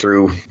carry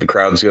through. The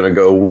crowd's going to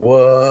go,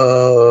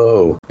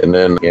 whoa. And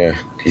then, yeah,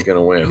 he's going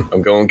to win.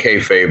 I'm going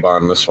kayfabe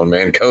on this one,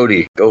 man.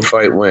 Cody, go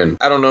fight, win.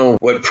 I don't know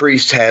what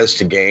Priest has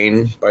to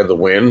gain by the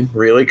win,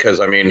 really,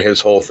 because, I mean,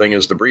 his whole thing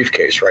is the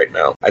briefcase right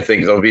now. I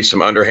think there'll be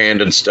some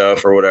underhanded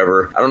stuff or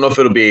whatever. I don't know if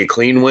it'll be a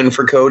clean win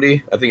for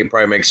Cody. I think it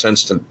probably makes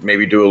sense to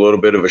maybe do a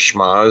little bit of a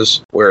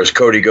schmaz, whereas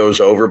Cody goes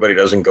over, but he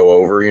doesn't go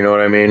over, you know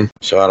what I mean?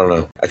 So I don't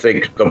know. I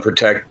think they'll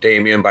protect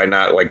Damian by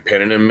not, like,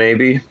 pinning him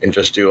maybe, and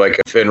just do, like,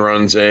 a Finn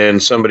runs in,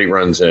 somebody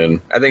runs in.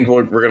 I think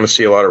we're going to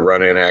see a lot of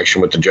run-in action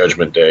with the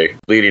Judgment Day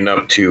leading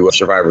up to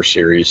Survivor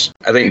Series.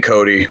 I think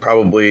Cody,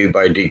 probably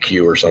by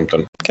DQ or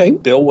something. Okay,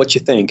 Bill, what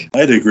you think?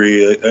 I'd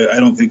agree. I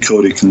don't think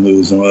Cody can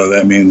lose, and whether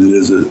that means it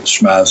is a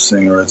schmaz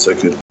thing or it's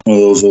like one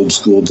of those old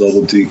school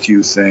double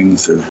DQ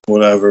things or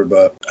whatever,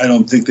 but I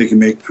don't think they can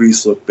make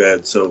Priest look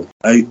bad. So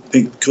I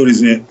think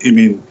Cody's, I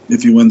mean,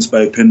 if he wins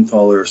by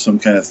pinfall or some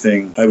kind of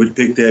thing, I would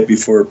pick that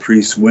before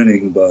Priest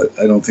winning, but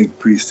I don't think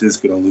Priest is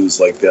going to lose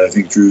like that. I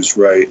think Drew's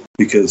right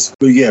because,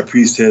 but yeah,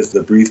 Priest has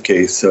the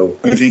briefcase, so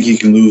I think he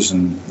can lose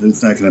and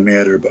it's not going to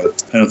matter,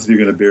 but I don't think they're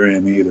going to bury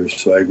him either.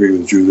 So I agree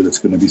with Drew that it's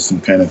going to be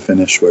some kind of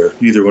finish where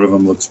neither one of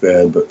them looks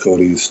bad, but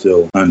Cody is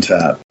still on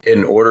top.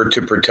 In order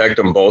to protect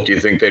them both, do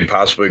you think they'd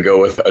possibly go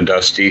with a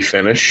Dusty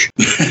finish?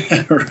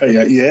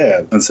 Right,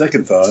 yeah, on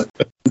second thought.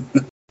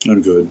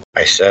 I'm good.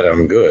 I said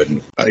I'm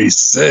good. I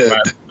said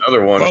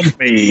another one. Bump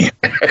me.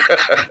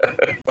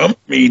 Bump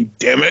me,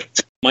 damn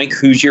it. Mike,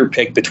 who's your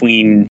pick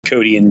between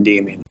Cody and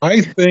Damian?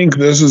 I think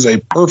this is a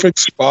perfect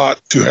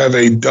spot to have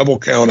a double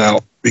count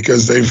out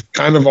because they've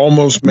kind of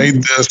almost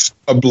made this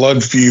a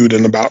blood feud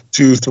in about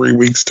 2-3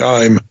 weeks'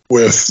 time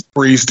with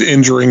Priest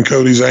injuring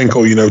Cody's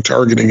ankle, you know,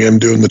 targeting him,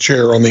 doing the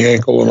chair on the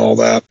ankle and all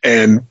that.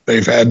 And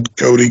they've had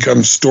Cody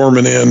come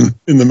storming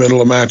in the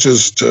middle of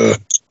matches to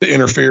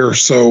interfere.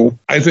 So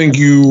I think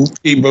you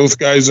keep both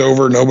guys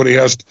over. Nobody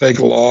has to take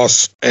a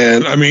loss.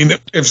 And I mean,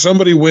 if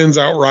somebody wins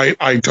outright,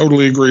 I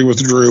totally agree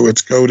with Drew.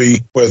 It's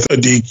Cody with a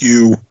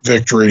DQ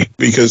victory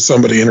because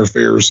somebody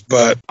interferes.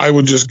 But I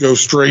would just go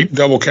straight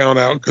double count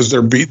out because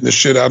they're beating the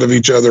shit out of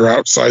each other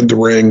outside the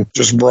ring,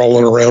 just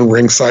brawling around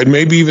ringside,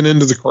 maybe even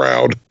into the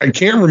crowd. I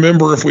can't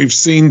remember if we've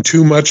seen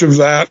too much of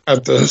that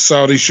at the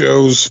Saudi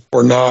shows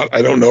or not.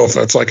 I don't know if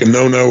that's like a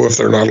no-no, if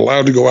they're not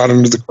allowed to go out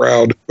into the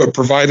crowd, but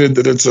provided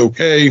that it's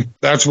okay, way,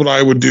 that's what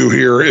I would do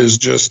here, is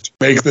just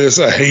make this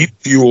a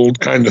hate-fueled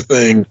kind of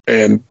thing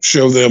and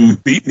show them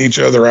beating each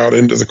other out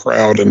into the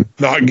crowd and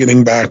not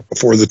getting back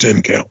before the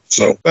 10 count.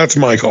 So that's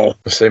my call.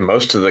 I say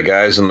most of the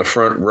guys in the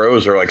front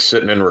rows are like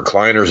sitting in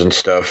recliners and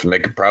stuff, and they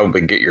could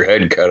probably get your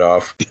head cut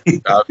off.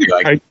 I'll be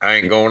like, I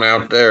ain't going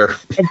out there.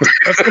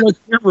 That's what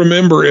I can't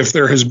remember if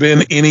there has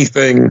been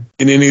anything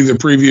in any of the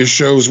previous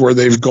shows where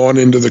they've gone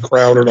into the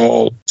crowd at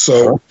all.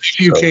 So if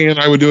you can,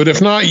 I would do it.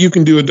 If not, you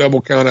can do a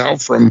double count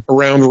out from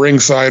around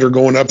ringside or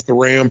going up the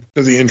ramp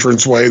to the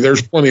entranceway.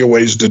 There's plenty of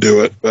ways to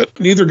do it, but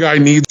neither guy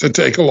needs to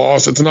take a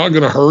loss. It's not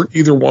going to hurt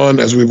either one.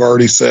 As we've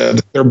already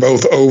said, they're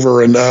both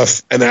over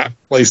enough and at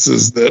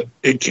places that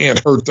it can't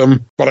hurt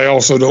them, but I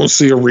also don't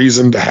see a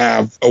reason to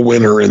have a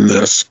winner in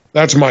this.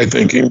 That's my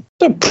thinking.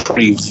 It's a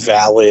pretty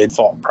valid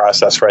thought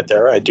process right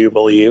there, I do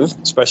believe,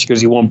 especially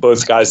because you want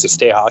both guys to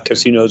stay hot,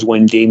 because who knows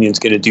when Damien's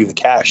going to do the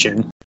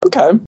cash-in.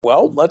 Okay,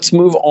 well, let's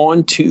move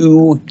on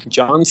to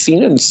John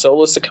Cena and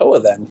Solo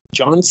Sikoa then.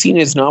 John Cena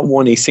has not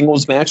won a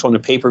singles match on a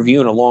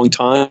pay-per-view in a long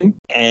time,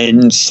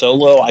 and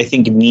Solo, I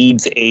think,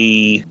 needs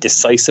a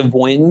decisive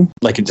win,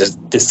 like a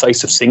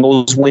decisive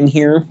singles win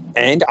here.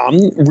 And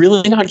I'm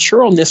really not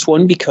sure on this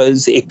one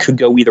because it could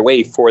go either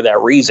way for that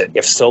reason.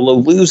 If Solo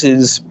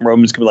loses,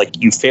 Roman's going to be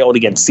like, you failed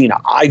against Cena.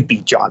 I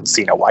beat John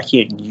Cena. Why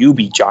can't you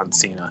beat John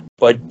Cena?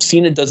 But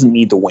Cena doesn't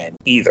need to win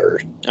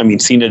either. I mean,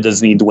 Cena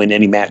doesn't need to win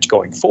any match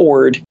going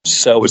forward.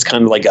 So it's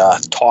kind of like a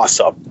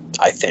toss-up,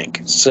 I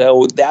think.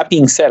 So that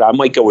being said, I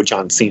might go with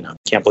John Cena.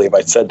 Can't believe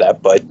I said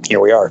that, but here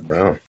we are.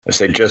 Well, I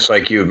say, just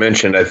like you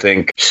mentioned, I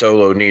think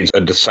Solo needs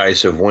a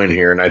decisive win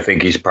here, and I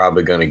think he's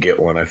probably going to get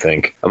one, I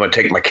think. I'm going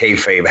to take my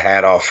kayfabe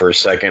hat off for a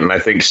second, and I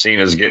think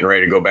Cena's getting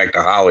ready to go back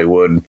to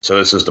Hollywood. So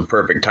this is the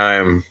perfect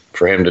time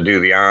for him to do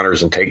the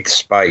honors and take the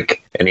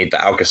spike and eat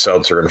the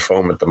Alka-Seltzer and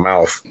foam at the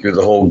mouth. Do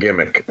the whole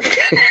gimmick.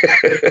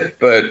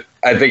 But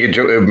I think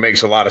it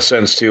makes a lot of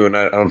sense, too, and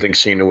I don't think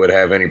Cena would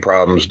have any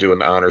problems doing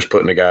the honors,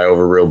 putting the guy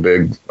over real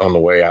big on the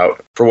way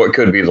out for what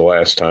could be the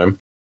last time.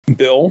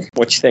 Bill,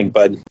 what you think,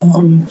 bud?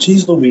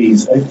 Geez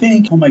Louise, I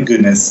think, oh my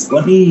goodness,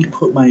 let me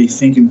put my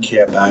thinking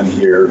cap on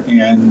here,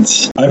 and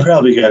I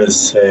probably gotta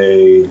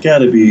say,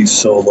 gotta be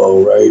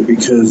Solo, right?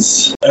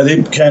 Because are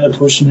they kind of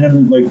pushing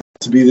him, like,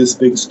 to be this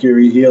big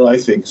scary heel? I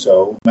think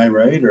so. Am I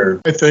right? Or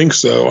I think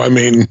so. I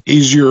mean,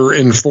 he's your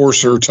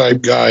enforcer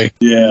type guy.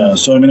 Yeah.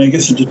 So I mean, I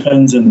guess it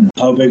depends on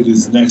how big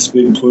his next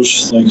big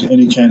push, like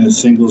any kind of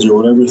singles or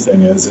whatever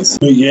thing is.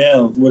 But yeah,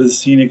 what is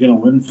Cena going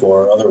to win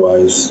for?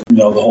 Otherwise,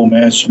 the whole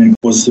match. I mean,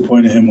 what's the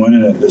point of him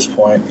winning at this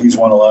point? He's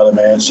won a lot of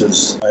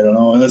matches. I don't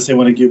know. Unless they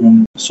want to give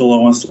him,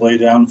 Solo wants to lay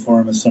down for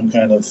him as some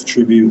kind of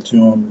tribute to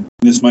him.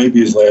 This might be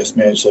his last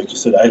match, like you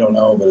said. I don't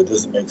know, but it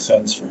doesn't make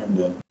sense for him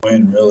to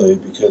win, really,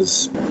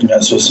 because you're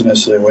not supposed to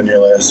necessarily win your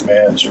last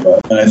match.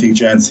 And I think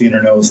John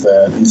Cena knows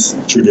that. He's a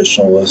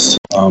traditionalist.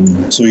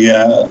 So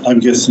yeah, I'm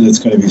guessing it's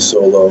going to be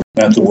Solo,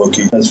 not the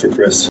Wookiee. That's for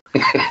Chris.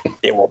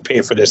 They will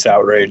pay for this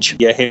outrage.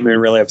 Yeah,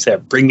 Heyman really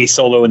upset. Bring me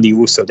Solo and the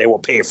Uso. They will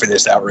pay for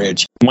this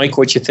outrage. Mike,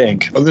 what you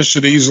think? Well, this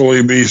should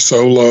easily be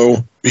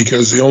Solo,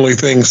 because the only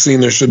thing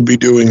Cena should be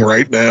doing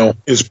right now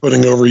is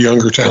putting over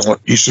younger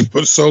talent. He should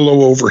put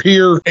Solo over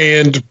here,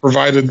 and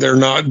provided they're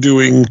not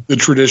doing the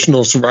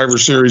traditional Survivor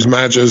Series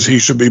matches, he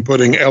should be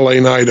putting LA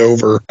Knight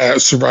over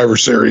at Survivor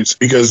Series,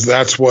 because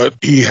that's what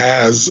he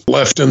has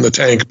left in the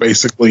tank,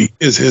 basically,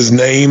 is his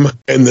name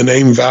and the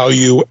name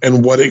value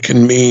and what it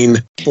can mean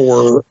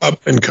for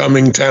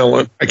up-and-coming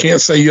talent. I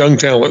can't say young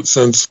talent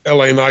since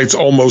LA Knight's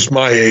almost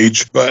my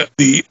age, but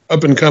the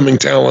up-and-coming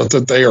talent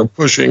that they are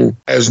pushing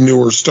as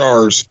newer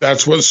stars,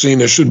 that's what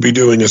Cena should be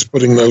doing, is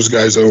putting those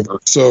guys over.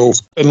 So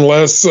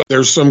unless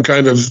there's some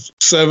kind of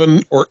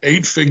 7 or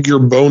 8 figure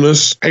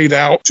bonus paid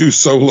out to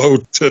Solo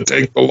to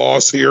take the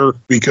loss here,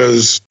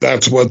 because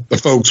that's what the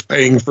folks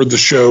paying for the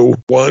show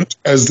want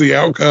as the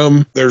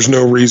outcome, there's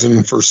no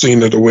reason for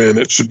Cena to win.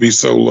 It should be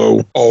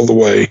Solo all the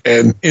way.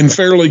 And in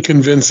fairly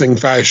convincing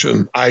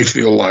fashion, I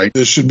feel like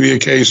this should be a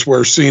case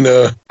where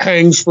Cena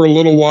hangs for a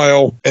little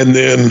while, and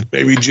then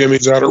maybe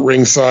Jimmy's out at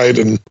ringside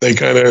and they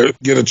kind of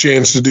get a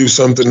chance to do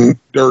something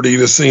dirty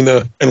to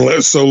Cena and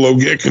let Solo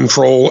get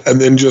control, and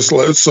then just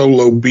let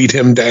Solo beat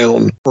him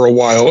down for a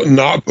while,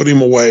 not put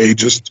him away,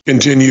 just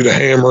continue to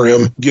hammer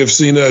him, give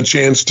Cena a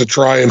chance to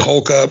try and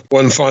Hulk up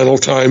one final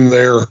time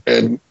there,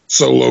 and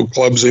Solo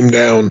clubs him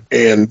down.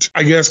 And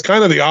I guess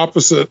kind of the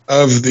opposite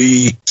of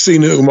the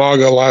Cena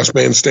Umaga last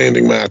man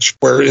standing match,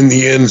 where in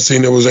the end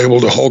Cena was able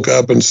to Hulk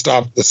up and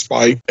stop the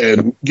spike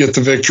and get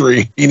the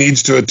victory. He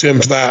needs to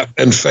attempt that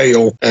and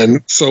fail,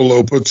 and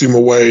Solo puts him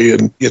away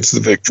and gets the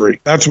victory.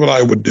 That's what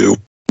I would do.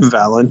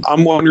 Valid.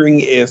 I'm wondering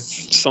if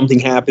something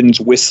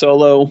happens with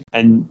Solo,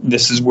 and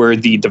this is where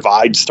the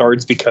divide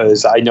starts,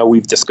 because I know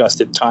we've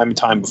discussed it time and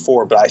time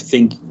before, but I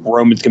think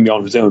Roman's going to be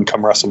on his own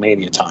come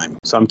WrestleMania time.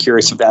 So I'm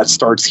curious if that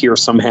starts here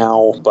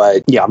somehow.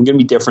 But yeah, I'm going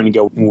to be different and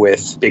go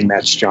with Big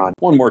Match John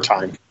one more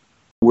time.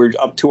 We're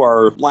up to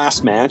our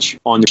last match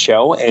on the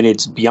show, and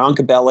it's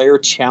Bianca Belair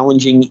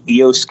challenging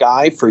Io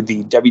Sky for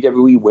the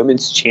WWE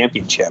Women's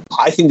Championship.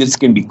 I think this is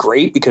going to be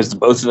great because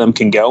both of them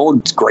can go.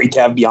 It's great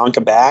to have Bianca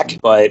back,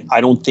 but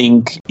I don't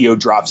think Io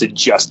drops it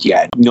just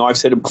yet. I've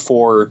said it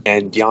before,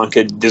 and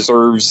Bianca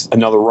deserves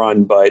another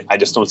run, but I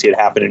just don't see it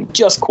happening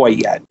just quite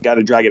yet. Got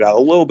to drag it out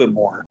a little bit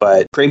more.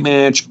 But great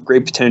match,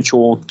 great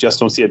potential. Just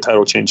don't see a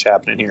title change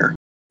happening here.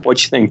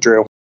 What you think,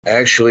 Drew?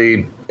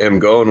 Actually, am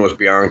going with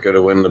Bianca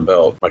to win the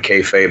belt. My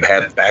kayfabe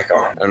hat back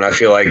on. And I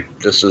feel like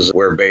this is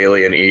where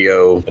Bayley and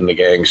Io and the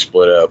gang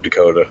split up,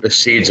 Dakota. The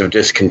seeds of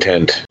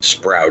discontent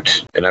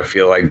sprout. And I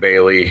feel like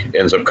Bayley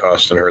ends up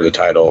costing her the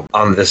title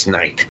on this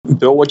night.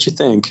 Bill, what you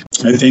think?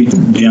 I think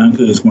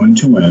Bianca is going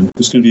to win.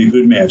 It's going to be a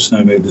good match. It's not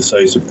going to be a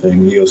decisive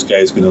thing. Io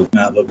Sky's going to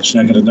not look.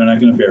 They're not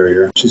going to bury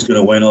her. She's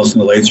going to win. All of a sudden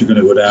the lights are going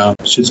to go down.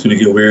 Shit's going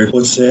to get weird.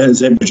 What's that? Is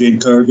that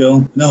Jade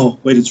Cargill? No,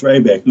 wait, it's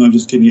Ryback. No, I'm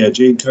just kidding. Yeah,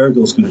 Jade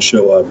Cargill's going to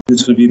show up.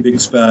 It's going to be a big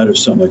spot or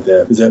something like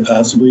that. Is that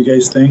possible, you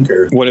guys think?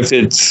 Or what if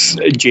it's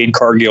Jade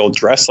Cargill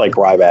dressed like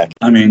Ryback?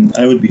 I mean,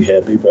 I would be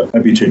happy, but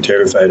I'd be too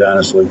terrified,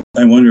 honestly.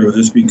 I wonder, would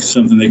this be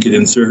something they could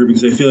insert her?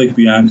 Because I feel like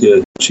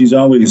Bianca, she's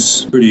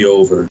always pretty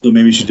over. So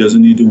maybe she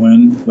doesn't need to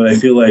win. But I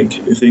feel like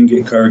if they can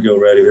get Cargill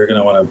ready, they're going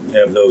to want to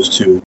have those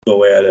two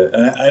go at it.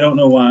 And I don't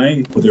know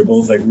why, but they're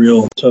both like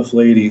real tough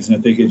ladies. And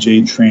if they get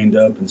Jade trained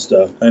up and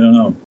stuff, I don't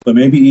know. But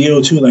maybe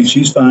Io too, like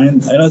she's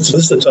fine. I know this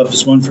is the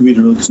toughest one for me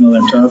to really, because now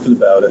that I'm talking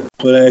about it.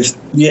 But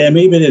yeah,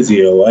 maybe it is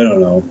Io. I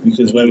don't know.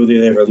 Because why would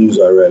they ever lose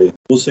already?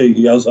 We'll say,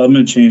 yeah, I'm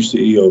going to change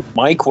to Io.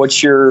 Mike,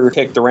 what's your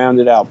pick to round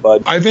it out,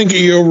 bud? I think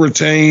Io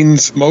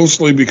retains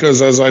mostly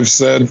because, as I've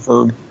said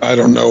for, I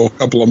don't know, a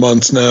couple of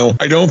months now,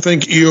 I don't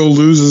think Io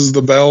loses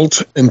the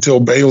belt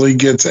until Bayley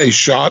gets a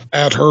shot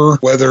at her,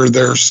 whether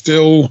they're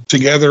still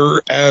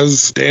together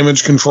as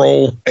Damage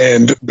Control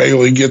and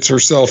Bayley gets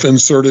herself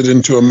inserted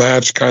into a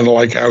match, kind of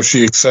like how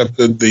she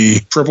accepted the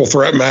triple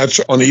threat match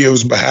on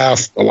Io's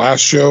behalf the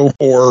last show,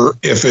 or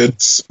if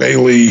it's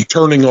Bayley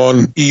turning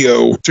on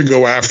Io to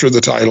go after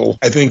the title.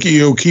 I think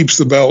Io keeps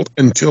the belt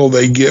until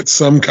they get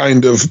some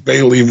kind of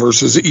Bayley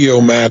versus Io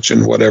match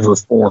in whatever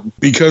form.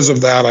 Because of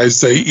that, I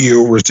say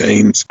Io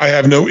retains. I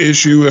have no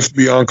issue if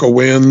Bianca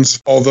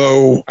wins,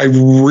 although I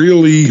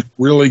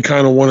really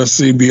kind of want to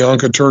see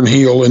Bianca turn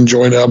heel and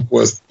join up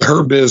with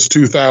Her Biz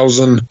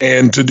 2000.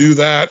 And to do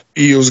that,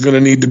 Io's going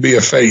to need to be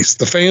a face.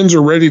 The fans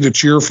are ready to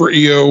cheer for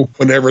Io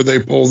whenever they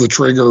pull the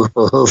trigger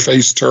for her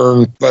face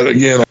turn. But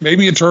again,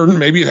 maybe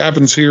it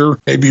happens here.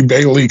 Maybe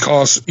Bayley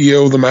costs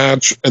Io the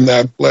match, and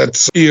that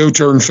lets Io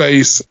turn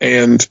face,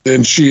 and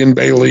then she and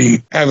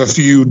Bayley have a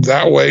feud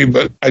that way.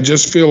 But I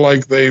just feel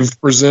like they've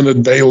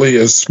presented Bayley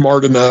as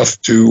smart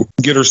enough to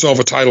get herself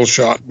a title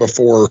shot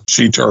before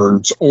she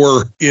turns,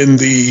 or in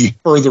the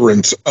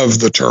furtherance of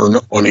the turn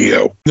on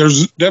Io.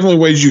 There's definitely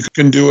ways you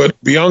can do it.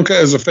 Bianca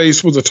as a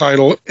face with a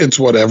title, it's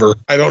whatever.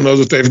 I don't know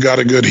that they've got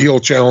a good heel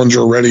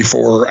challenger ready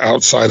for her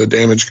outside of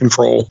Damage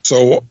Control,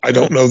 so I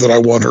don't know that I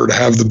want her to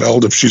have the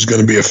belt if she's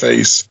going to be a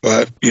face.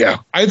 But yeah,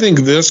 I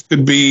think this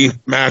could be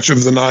match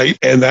of the night.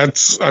 And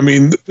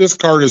this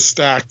card is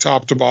stacked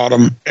top to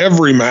bottom.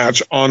 Every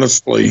match,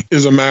 honestly,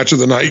 is a match of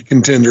the night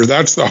contender.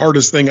 That's the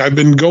hardest thing. I've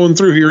been going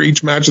through here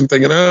each match and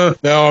thinking, no,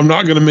 I'm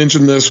not going to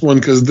mention this one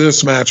because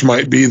this match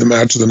might be the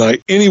match of the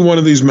night. Any one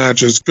of these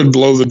matches could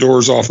blow the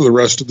doors off of the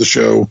rest of the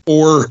show.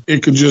 Or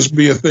it could just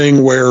be a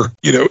thing where,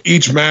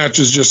 each match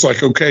is just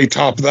like, okay,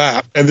 top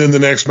that. And then the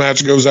next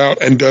match goes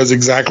out and does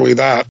exactly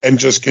that and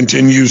just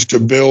continues to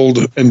build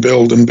and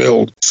build and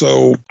build.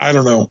 So I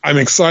don't know. I'm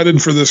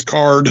excited for this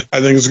card. I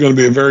think it's going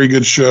to be a very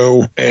good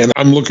show, and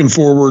I'm looking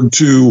forward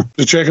to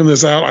checking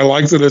this out. I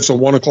like that it's a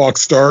 1 o'clock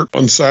start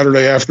on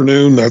Saturday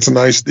afternoon. That's a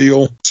nice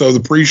deal. So the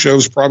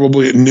pre-show's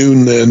probably at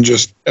noon then,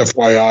 just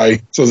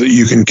FYI, so that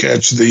you can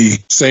catch the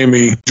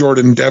Sammy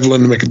Jordan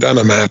Devlin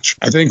McDonough match.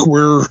 I think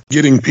we're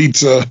getting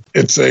pizza.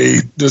 It's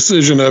a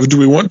decision of, do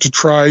we want to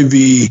try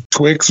the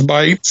Twix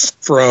bites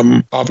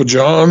from Papa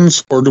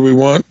John's, or do we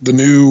want the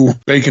new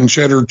bacon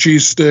cheddar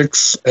cheese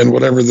sticks and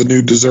whatever the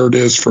new dessert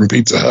is from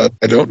Pizza Hut?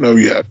 I don't know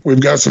yet.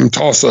 We've got some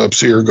toss-ups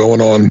here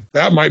going on.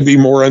 That might be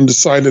more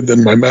undecided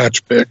than my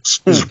match picks,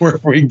 is where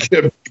we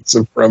get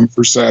pizza from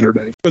for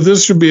Saturday. But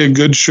this should be a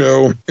good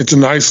show. It's a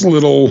nice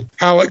little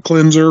palate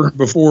cleanser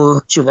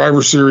before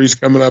Survivor Series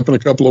coming up in a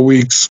couple of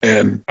weeks,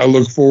 and I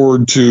look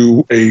forward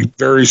to a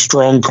very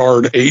strong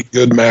card, 8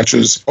 good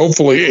matches,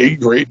 hopefully 8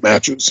 great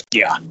matches.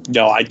 Yeah,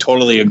 no, I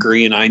totally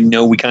agree, and I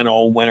know we kind of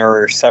all went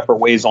our separate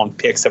ways on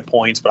picks at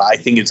points, but I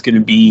think it's going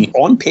to be,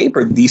 on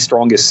paper, the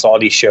strongest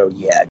Saudi show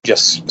yet,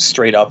 just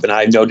straight up, and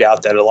I have no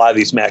doubt that a lot of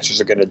these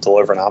matches are going to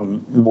deliver, and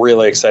I'm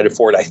really excited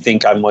for it. I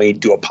think I might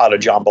do a pot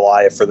of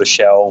jambalaya for the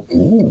show.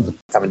 Ooh.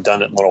 Haven't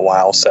done it in a little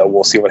while, so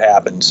we'll see what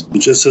happens. It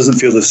just doesn't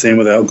feel the same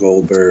without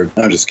Goldberg.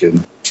 I'm just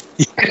kidding.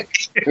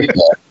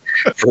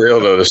 For real,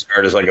 though, the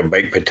start is like a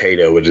baked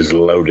potato, which is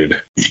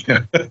loaded.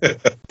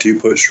 Do you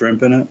put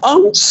shrimp in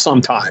it?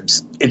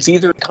 Sometimes. It's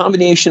either a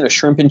combination of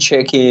shrimp and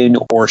chicken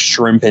or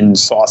shrimp and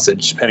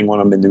sausage, depending on what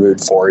I'm in the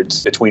mood for.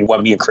 It's between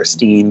what me and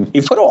Christine.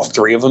 You put all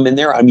three of them in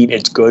there. I mean,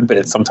 it's good, but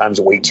it's sometimes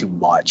way too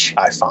much,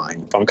 I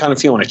find. So I'm kind of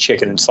feeling a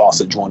chicken and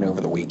sausage one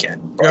over the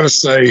weekend. I gotta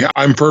say,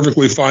 I'm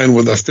perfectly fine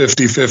with a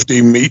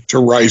 50-50 meat to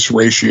rice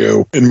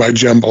ratio in my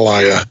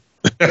jambalaya.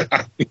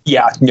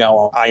 Yeah,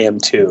 no, I am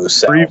too.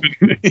 So.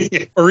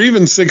 Or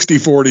even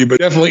 60-40, but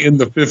definitely in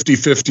the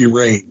 50-50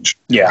 range.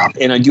 Yeah,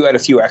 and I do add a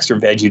few extra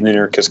veggie in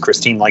there because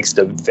Christine likes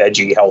the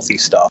veggie healthy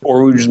stuff.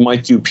 Or we just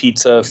might do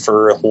pizza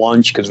for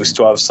lunch because we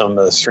still have some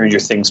Stranger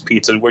Things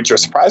pizzas, which are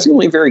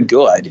surprisingly very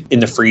good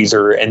in the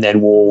freezer, and then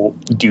we'll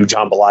do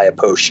jambalaya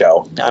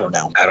post-show. I don't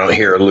know. I don't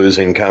hear a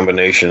losing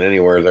combination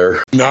anywhere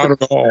there. Not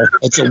at all.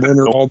 That's a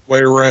winner all the way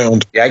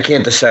around. Yeah, I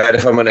can't decide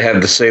if I'm going to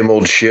have the same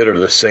old shit or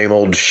the same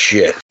old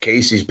shit.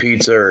 Casey's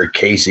Pizza or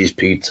Casey's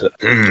Pizza.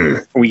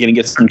 Are we going to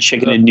get some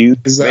chicken and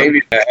nudes?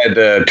 Maybe I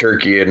had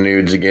turkey and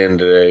nudes again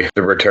today.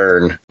 The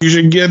return. You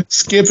should get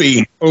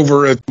Skippy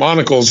over at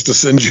Monocle's to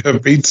send you a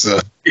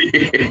pizza.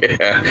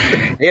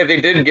 Yeah, they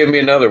did give me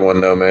another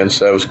one, though, man,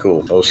 so that was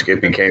cool. Oh,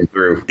 Skippy came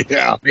through.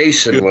 Yeah.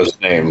 Mason was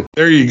his name.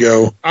 There you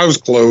go. I was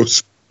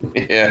close.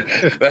 Yeah,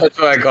 that's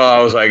what I call.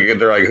 I was like,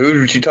 they're like, who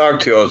did you talk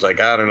to? I was like,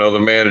 I don't know, the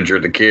manager,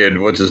 the kid.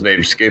 What's his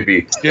name?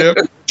 Skippy. Yep.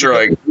 They're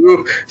like,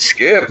 who?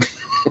 Skip.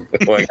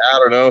 I'm like, I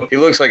don't know. He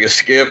looks like a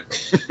Skip.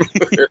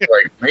 They're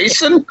like,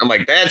 Mason? I'm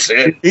like, that's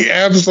it. He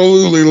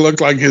absolutely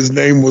looked like his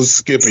name was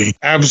Skippy.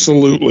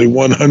 Absolutely,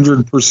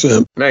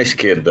 100%. Nice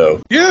kid,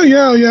 though.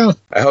 Yeah.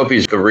 I hope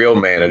he's the real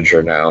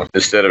manager now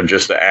instead of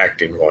just the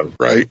acting one.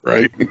 Right.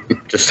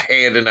 Just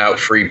handing out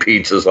free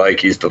pizzas like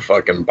he's the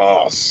fucking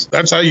boss.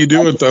 That's how you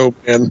do it, though,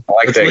 man. I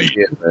like That's that what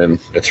kid, man.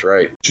 That's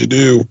right. you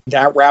do.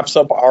 That wraps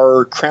up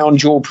our Crown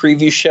Jewel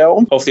preview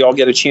show. Hopefully y'all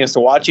get a chance to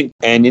watch it.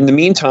 And in the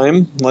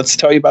meantime, let's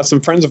tell you about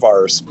some friends of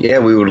ours. Yeah,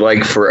 we would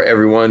like for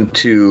everyone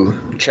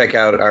to check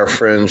out our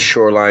friends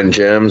Shoreline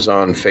Gems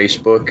on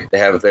Facebook. They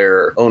have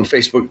their own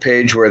Facebook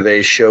page where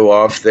they show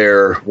off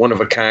their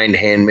one-of-a-kind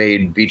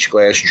handmade beach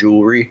glass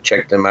jewelry.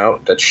 Check them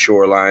out. That's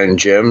Shoreline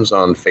Gems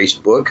on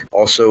Facebook.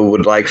 Also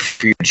would like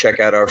for you to check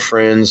out our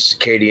friends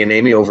Katie and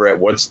Amy over at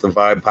What's the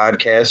Vibe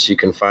podcast. You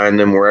can find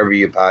them wherever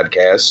you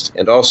podcast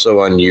and also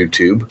on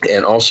YouTube.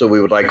 And also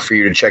we would like for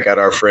you to check out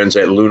our friends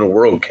at Luna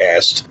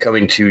Worldcast,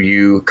 coming to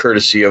you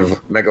courtesy of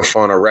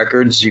Megafauna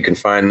Records. You can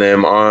find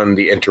them on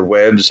the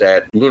interwebs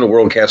at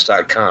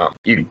lunaworldcast.com.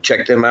 You can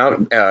check them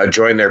out,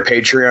 join their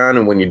Patreon,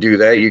 and when you do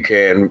that, you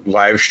can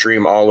live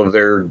stream all of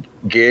their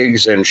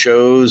gigs and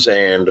shows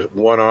and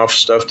one-off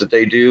stuff that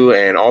they do.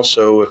 And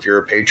also, if you're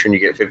a patron, you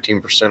get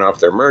 15% off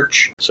their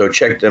merch. So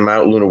check them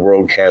out,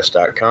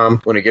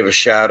 lunaworldcast.com. Want to give a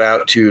shout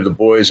out to the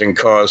boys in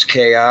Cause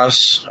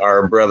Chaos,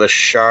 our brother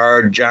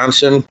Shard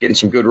Johnson, getting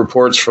some good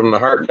reports from the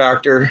Heart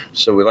Doctor.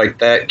 So we like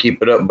that.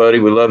 Keep it up, buddy.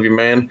 We love you,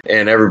 man.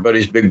 And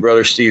everybody's big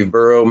brother, Steve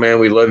Burrow, man.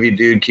 We love you,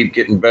 dude. Keep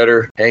getting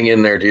better. Hang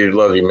in there, dude.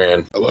 Love you,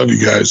 man. I love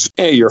you guys.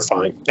 Hey, you're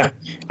fine.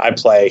 I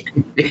play.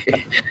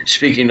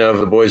 Speaking of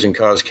the boys in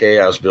Cause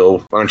Chaos, Bill,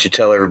 why don't you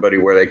tell everybody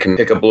where they can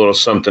pick up a little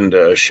something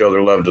to show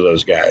their love to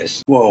those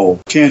guys? Whoa,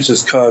 can't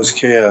just cause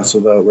chaos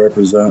without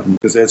representing,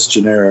 because that's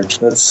generic.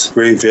 That's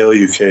great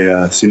value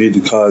chaos. You need to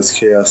cause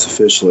chaos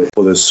officially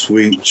with a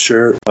sweet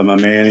shirt by my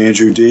man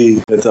Andrew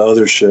D at the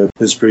other ship.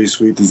 It's pretty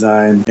sweet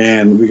design.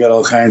 And we got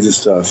all kinds of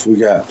stuff. We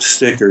got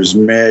stickers,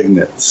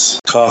 magnets,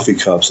 coffee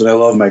cups, and I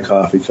love my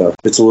coffee cup.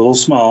 It's a little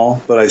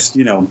small, but I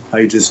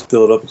just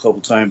fill it up a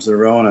couple times in a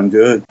row and I'm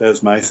good.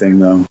 That's my thing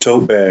though.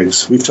 Tote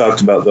bags. We've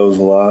talked about those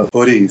a lot.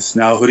 Hoodies.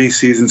 Now hoodie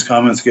season's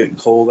coming. It's getting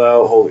cold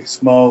out. Holy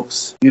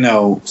smokes. You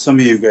know, some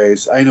of you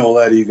guys, I know a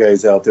lot of you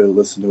guys out there that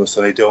listen to us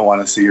that I don't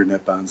want to see your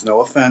nip-ons.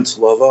 No offense.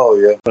 Love all of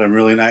you. But I'm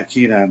really not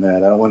keen on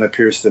that. I don't want to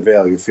pierce the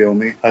veil. You feel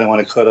me? I don't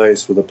want to cut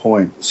ice with a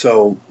point.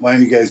 So why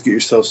don't you guys get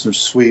yourself some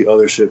sweet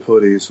other ship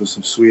hoodies with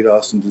some sweet,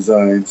 awesome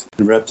designs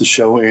and rep the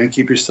show and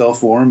keep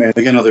yourself warm. And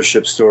again, other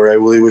ship story. I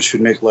really wish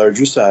we'd make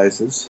larger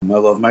sizes. I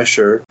love my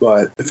shirt,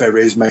 but if I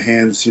raise my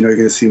hands, you're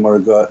going to see more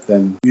gut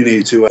than you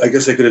need to. I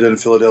guess I could have done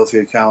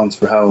Philadelphia Cowens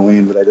for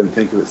Halloween, but I didn't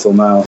think of it till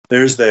now.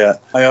 There's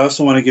that. I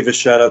also want to give a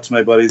shout out to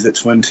my buddies at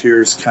Twin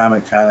Tiers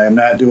Comic Con. I'm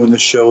not doing the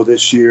show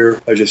this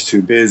year. I'm just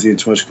too busy and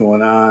too much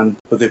going on.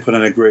 But they put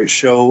on a great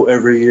show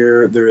every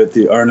year. They're at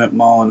the Arnett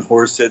Mall in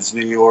Horseheads,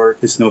 New York.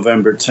 It's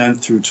November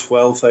 10th through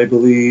 12th, I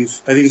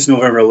believe. I think it's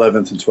November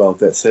 11th and 12th,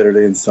 that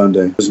Saturday and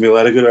Sunday. There's going to be a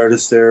lot of good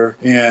artists there.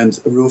 And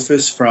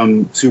Rufus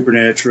from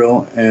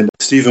Supernatural and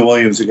Stephen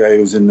Williams, the guy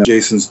who was in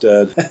Jason's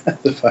Dead.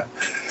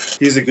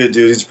 He's a good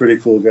dude. He's a pretty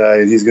cool guy,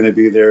 and he's going to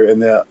be there.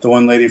 And the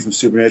one lady from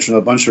Supernatural,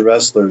 a bunch of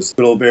wrestlers.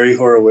 Good old Barry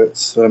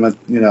Horowitz. So I'm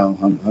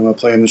gonna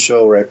play in the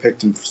show where I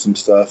picked him for some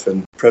stuff.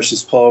 And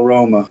Precious Paul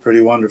Roma, pretty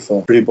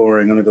wonderful, pretty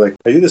boring. I'm gonna be like,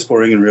 are you this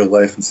boring in real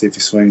life? And see if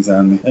he swings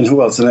on me. And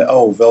who else?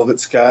 Velvet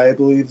Sky, I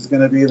believe, is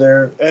going to be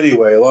there.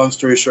 Anyway, long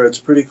story short, it's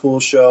a pretty cool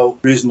show.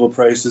 Reasonable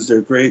prices.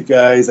 They're great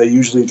guys. I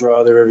usually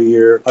draw there every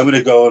year. I'm going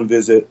to go and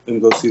visit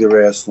and go see the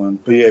wrestling.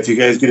 But yeah, if you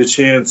guys get a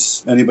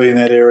chance, anybody in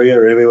that area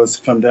or anybody wants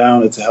to come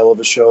down, it's a hell of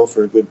a show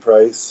for a good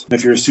price. And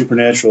if you're a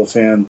Supernatural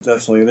fan,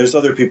 definitely. There's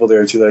other people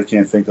there too that I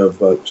can't think of,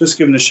 but just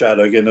give them a shout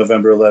out. Again,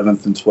 November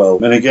 11th and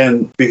 12th. And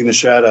again, speaking of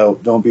shout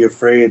out, don't be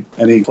afraid.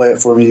 Any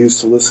platform you use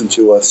to listen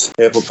to us,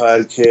 Apple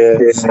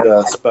Podcasts,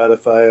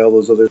 Spotify, all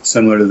those other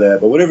similar to that.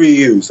 But whatever you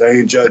use, I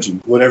ain't judging.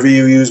 Whatever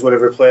you use,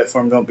 whatever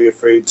platform, don't be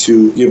afraid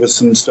to give us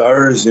some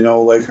stars,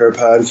 like our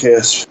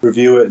podcast,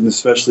 review it, and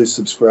especially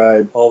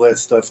subscribe. All that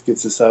stuff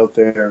gets us out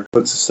there,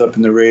 puts us up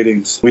in the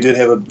ratings. We did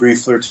have a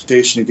brief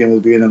flirtation again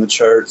with being on the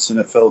charts, and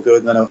it felt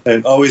good.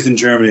 And always in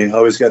Germany,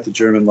 always got the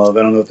German love.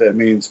 I don't know what that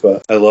means,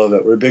 but I love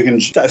it. We're big in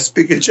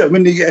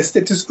Germany. Yes,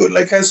 that is good,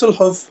 like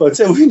Hasselhoff, but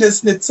Wiener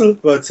Schnitzel.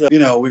 But, we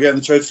got in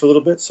the charts for a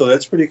little bit, so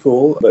that's pretty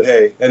cool. But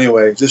hey,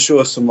 anyway, just show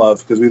us some love,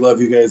 because we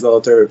love you guys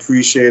out there.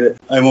 Appreciate it.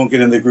 I won't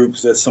get in the group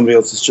because that's somebody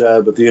else's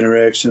job, but the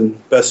interaction,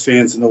 best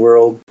fans in the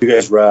world, you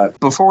guys rock.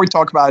 Before we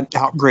talk about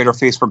how great our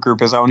Facebook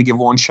group is, I want to give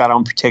one shout out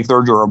in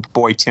particular to our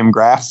boy Tim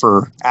Graff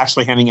for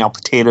actually handing out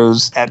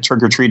potatoes at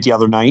Trick or Treat the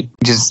other night.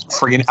 Just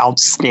friggin'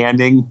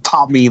 outstanding.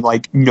 Taught me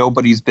like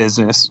nobody's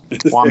business.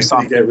 Well,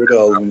 I'm get rid of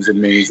all of them is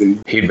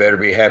amazing. He'd better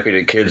be happy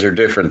that kids are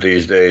different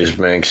these days,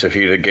 man, 'cause if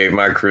he'd have gave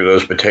my crew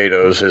those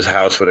potatoes, his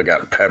house would have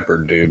got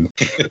peppered, dude.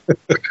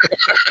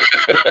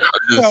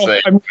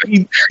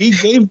 He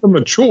gave them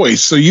a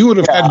choice, so you would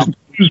have had to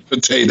choose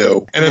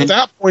potato. And at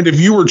that point, if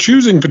you were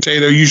choosing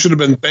potato, you should have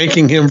been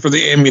thanking him for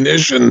the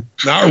ammunition,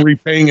 not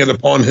repaying it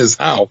upon his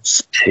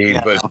house.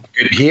 But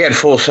he had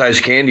full-size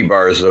candy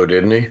bars, though,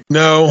 didn't he?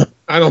 No,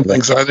 I don't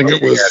think so. I think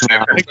it was...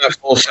 If it's not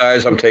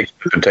full-size, I'm taking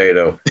the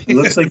potato. It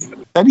looks like...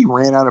 Then he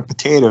ran out of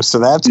potatoes, so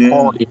that's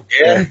quality.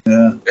 Yeah.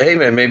 Hey,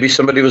 man, maybe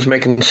somebody was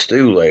making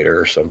stew later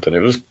or something. It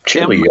was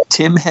chilly.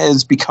 Tim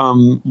has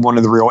become one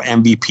of the real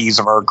MVPs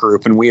of our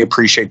group, and we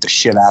appreciate the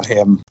shit out of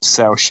him.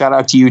 So shout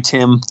out to you,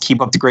 Tim.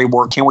 Keep up the great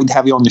work. Can't wait to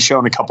have you on the show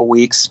in a couple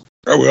weeks.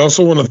 We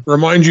also want to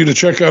remind you to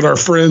check out our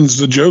friends,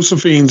 the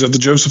Josephines, at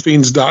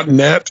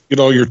thejosephines.net. Get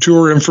all your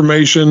tour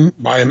information,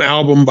 buy an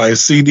album, buy a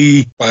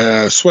CD, buy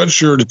a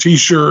sweatshirt, a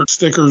t-shirt,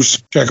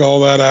 stickers. Check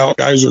all that out.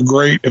 Guys are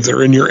great. If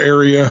they're in your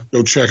area,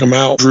 go check them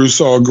out. Drew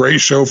saw a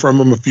great show from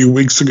them a few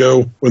weeks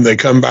ago. When they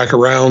come back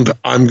around,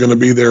 I'm going to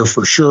be there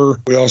for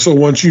sure. We also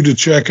want you to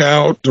check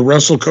out the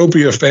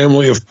WrestleCopia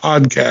family of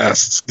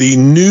podcasts. The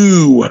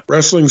new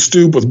Wrestling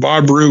Stoop with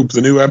Bob Roop, the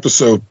new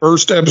episode.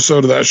 First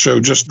episode of that show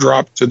just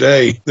dropped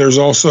today. There's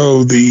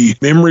also the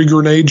Memory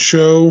Grenade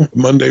Show,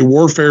 Monday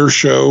Warfare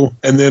Show,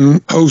 and then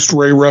host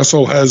Ray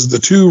Russell has the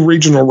two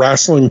regional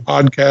wrestling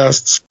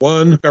podcasts,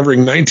 one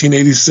covering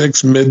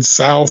 1986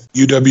 Mid-South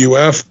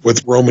UWF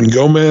with Roman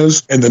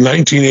Gomez, and the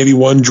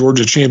 1981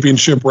 Georgia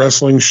Championship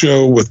Wrestling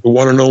Show with the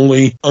one and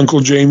only Uncle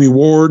Jamie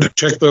Ward.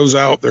 Check those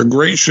out. They're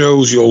great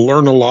shows. You'll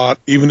learn a lot.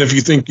 Even if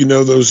you think you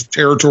know those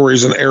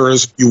territories and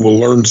eras, you will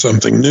learn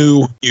something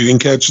new. You can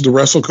catch the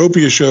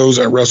WrestleCopia shows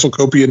at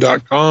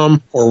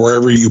WrestleCopia.com or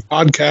wherever you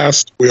podcast.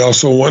 We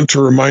also want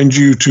to remind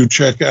you to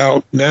check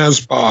out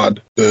NASPod,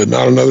 the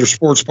Not Another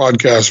Sports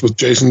podcast with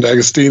Jason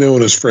D'Agostino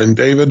and his friend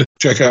David.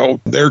 Check out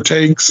their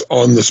takes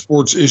on the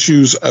sports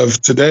issues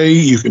of today.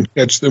 You can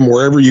catch them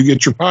wherever you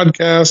get your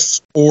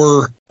podcasts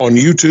or on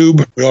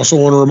YouTube. We also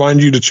want to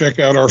remind you to check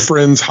out our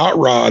friends Hot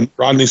Rod,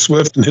 Rodney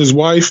Swift and his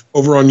wife,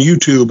 over on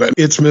YouTube at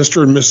It's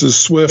Mr. and Mrs.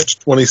 Swift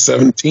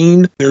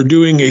 2017. They're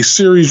doing a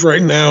series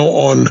right now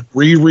on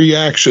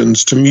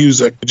reactions to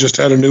music. I just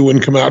had a new one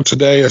come out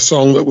today, a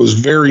song that was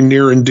very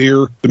near and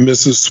dear to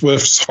Mrs.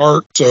 Swift's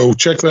heart. So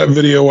check that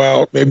video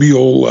out. Maybe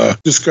you'll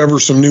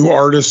discover some new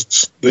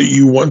artists that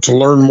you want to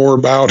learn more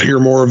about, hear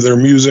more of their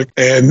music,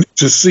 and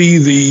to see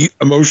the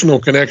emotional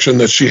connection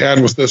that she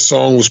had with this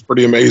song was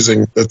pretty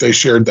amazing that they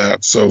shared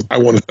that. So I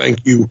want to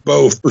thank you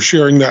both for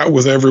sharing that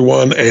with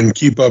everyone and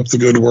keep up the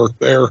good work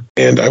there.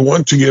 And I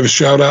want to give a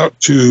shout out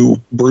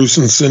to Bruce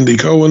and Cindy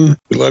Cohen.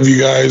 We love you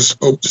guys.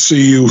 Hope to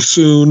see you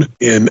soon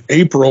in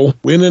April.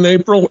 When in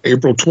April?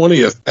 April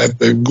 20th at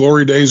the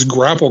Glory Days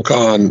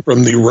GrappleCon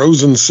from the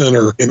Rosen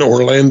Center in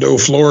Orlando,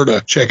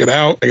 Florida. Check it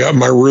out. I got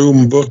my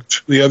room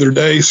booked the other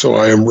day, so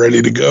I am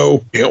ready to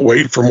go. Can't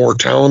wait for more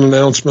talent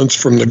announcements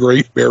from the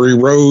great Barry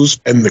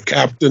Rose and the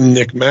Captain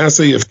Nick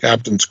Massey of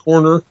Captain's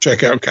Corner.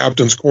 Check out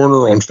Captain's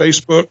Corner on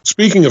Facebook.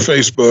 Speaking of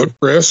Facebook,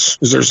 Chris,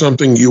 is there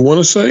something you want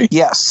to say?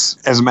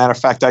 Yes. As a matter of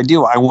fact, I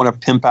do. I want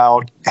to pimp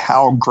out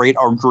how great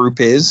our group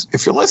is.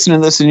 If you're listening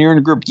to this and you're in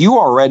a group, you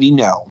already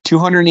know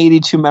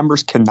 282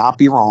 members cannot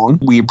be wrong.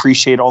 We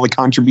appreciate all the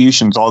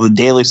contributions, all the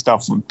daily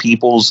stuff with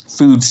people's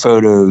food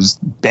photos,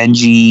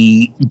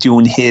 Benji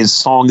doing his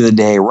song of the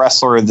day,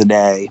 wrestler of the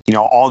day,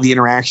 all the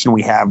interaction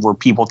we have where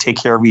people take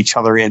care of each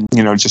other and,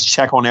 just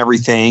check on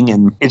everything.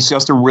 And it's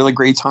just a really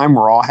great time.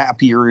 We're all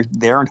happy you're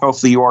there, and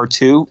hopefully you are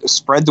too.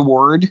 Spread the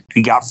word.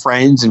 You got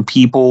friends and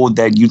people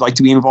that you'd like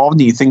to be involved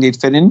and you think they'd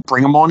fit in,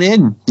 bring them on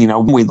in.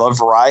 We love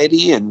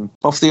variety, and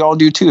hopefully you all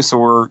do too. So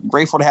we're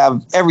grateful to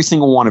have every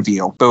single one of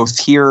you, both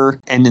here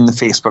and in the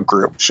Facebook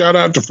group. Shout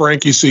out to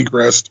Frankie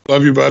Seacrest.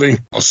 Love you, buddy.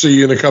 I'll see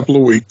you in a couple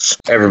of weeks.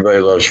 Everybody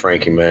loves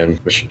Frankie, man.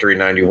 Mr.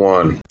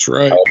 391. That's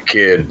right.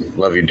 Kid.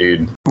 Love you,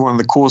 dude. One of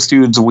the coolest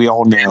dudes we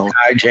all know.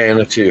 Hi,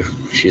 Jana, too.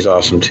 She's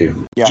awesome,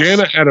 too. Yes.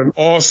 Jana had an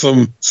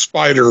awesome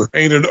spider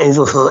painted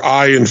over her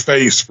eye and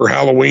face for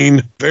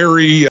Halloween.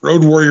 Very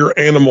Road Warrior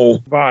animal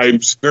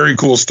vibes. Very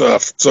cool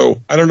stuff.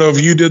 So I don't know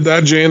if you did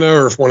that, Jana,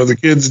 or if one of the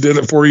kids did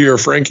it for you, or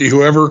Frankie,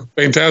 whoever.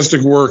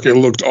 Fantastic work. It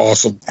looked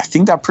awesome. I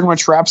think that pretty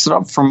much wraps it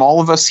up from all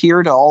of us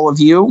here to all of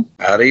you.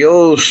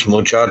 Adios,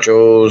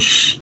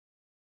 muchachos.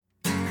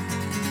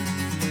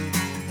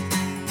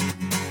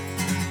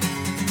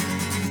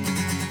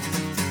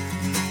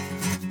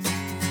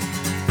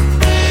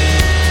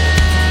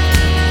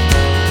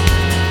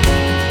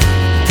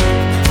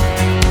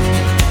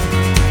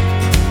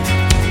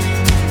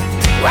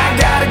 I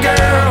got a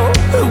girl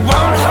who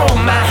won't hold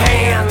my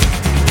hand,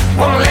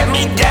 won't let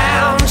me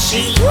down,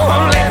 she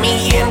won't let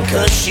me in,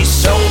 'cause she's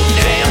so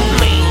damn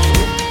mean.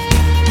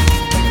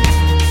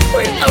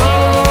 Well,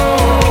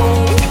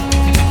 oh,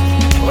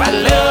 I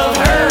love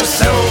her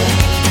so.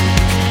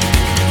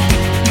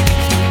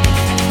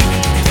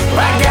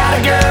 I got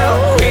a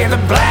girl with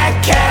a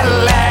black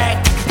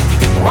Cadillac,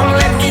 won't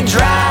let me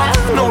drive,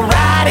 no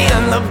ride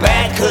in the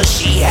back, 'cause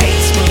she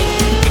hates me.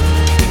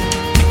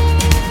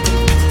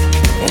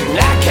 And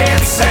I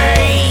can't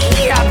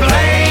say I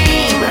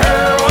blame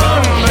her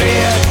one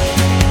bit.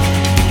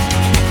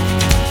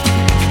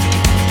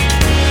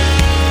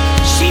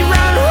 She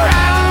run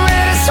around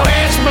with a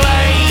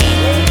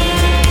switchblade,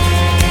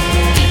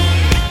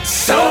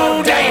 so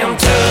damn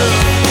tough.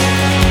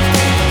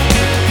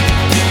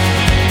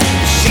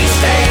 She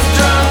stays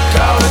drunk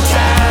all the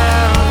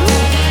time.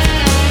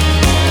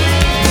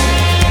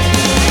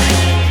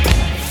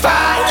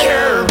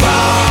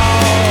 Fireball.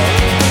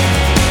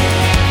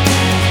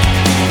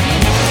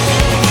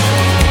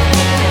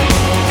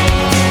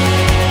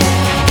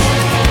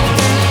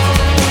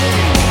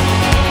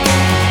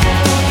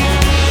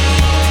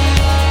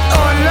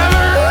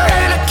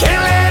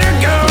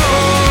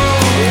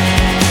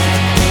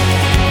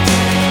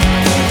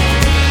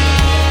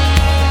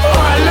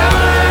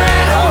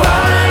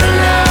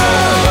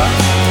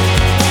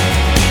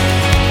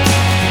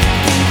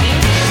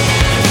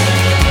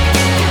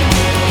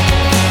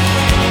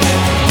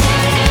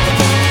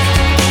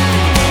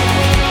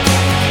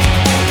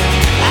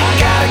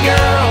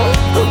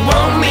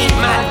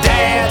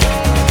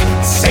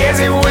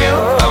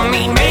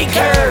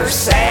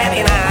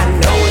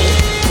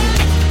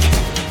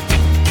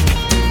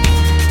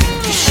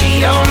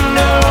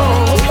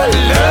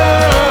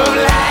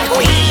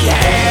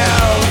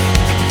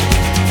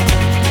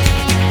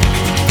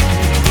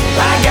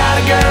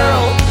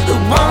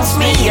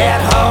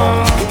 At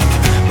home,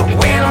 but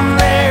when I'm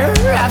there,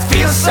 I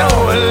feel so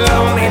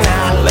alone, and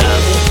I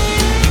love it,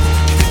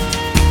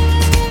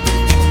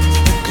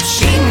 'cause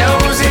she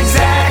knows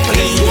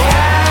exactly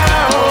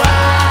how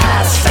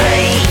I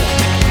stay.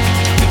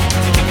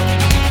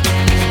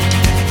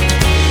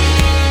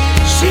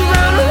 She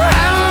run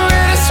around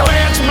with a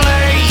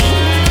switchblade,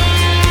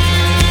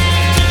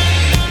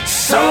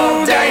 so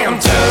damn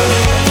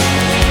tough.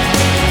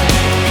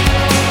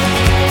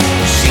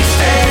 She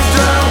stays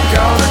drunk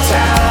all the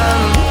time.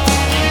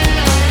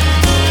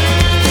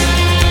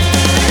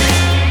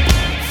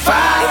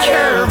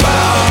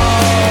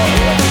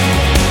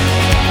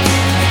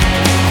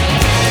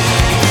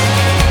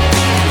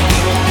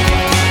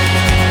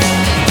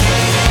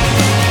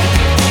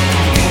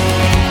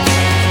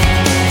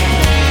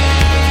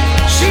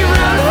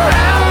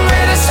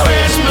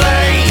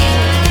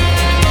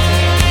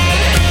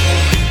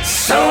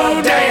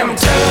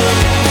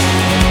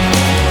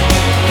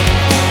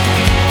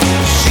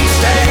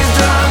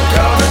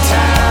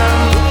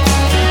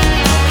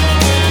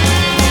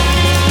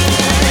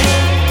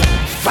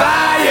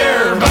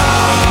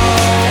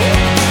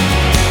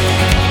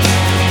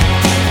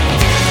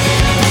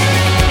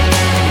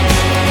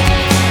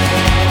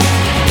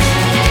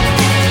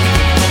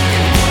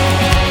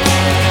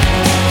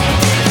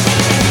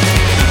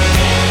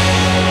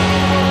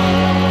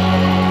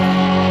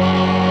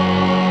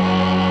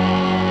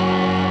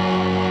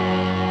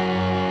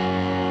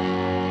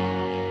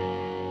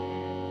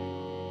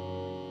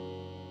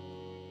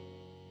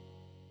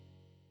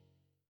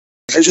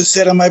 I just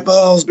sat on my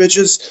balls,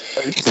 bitches.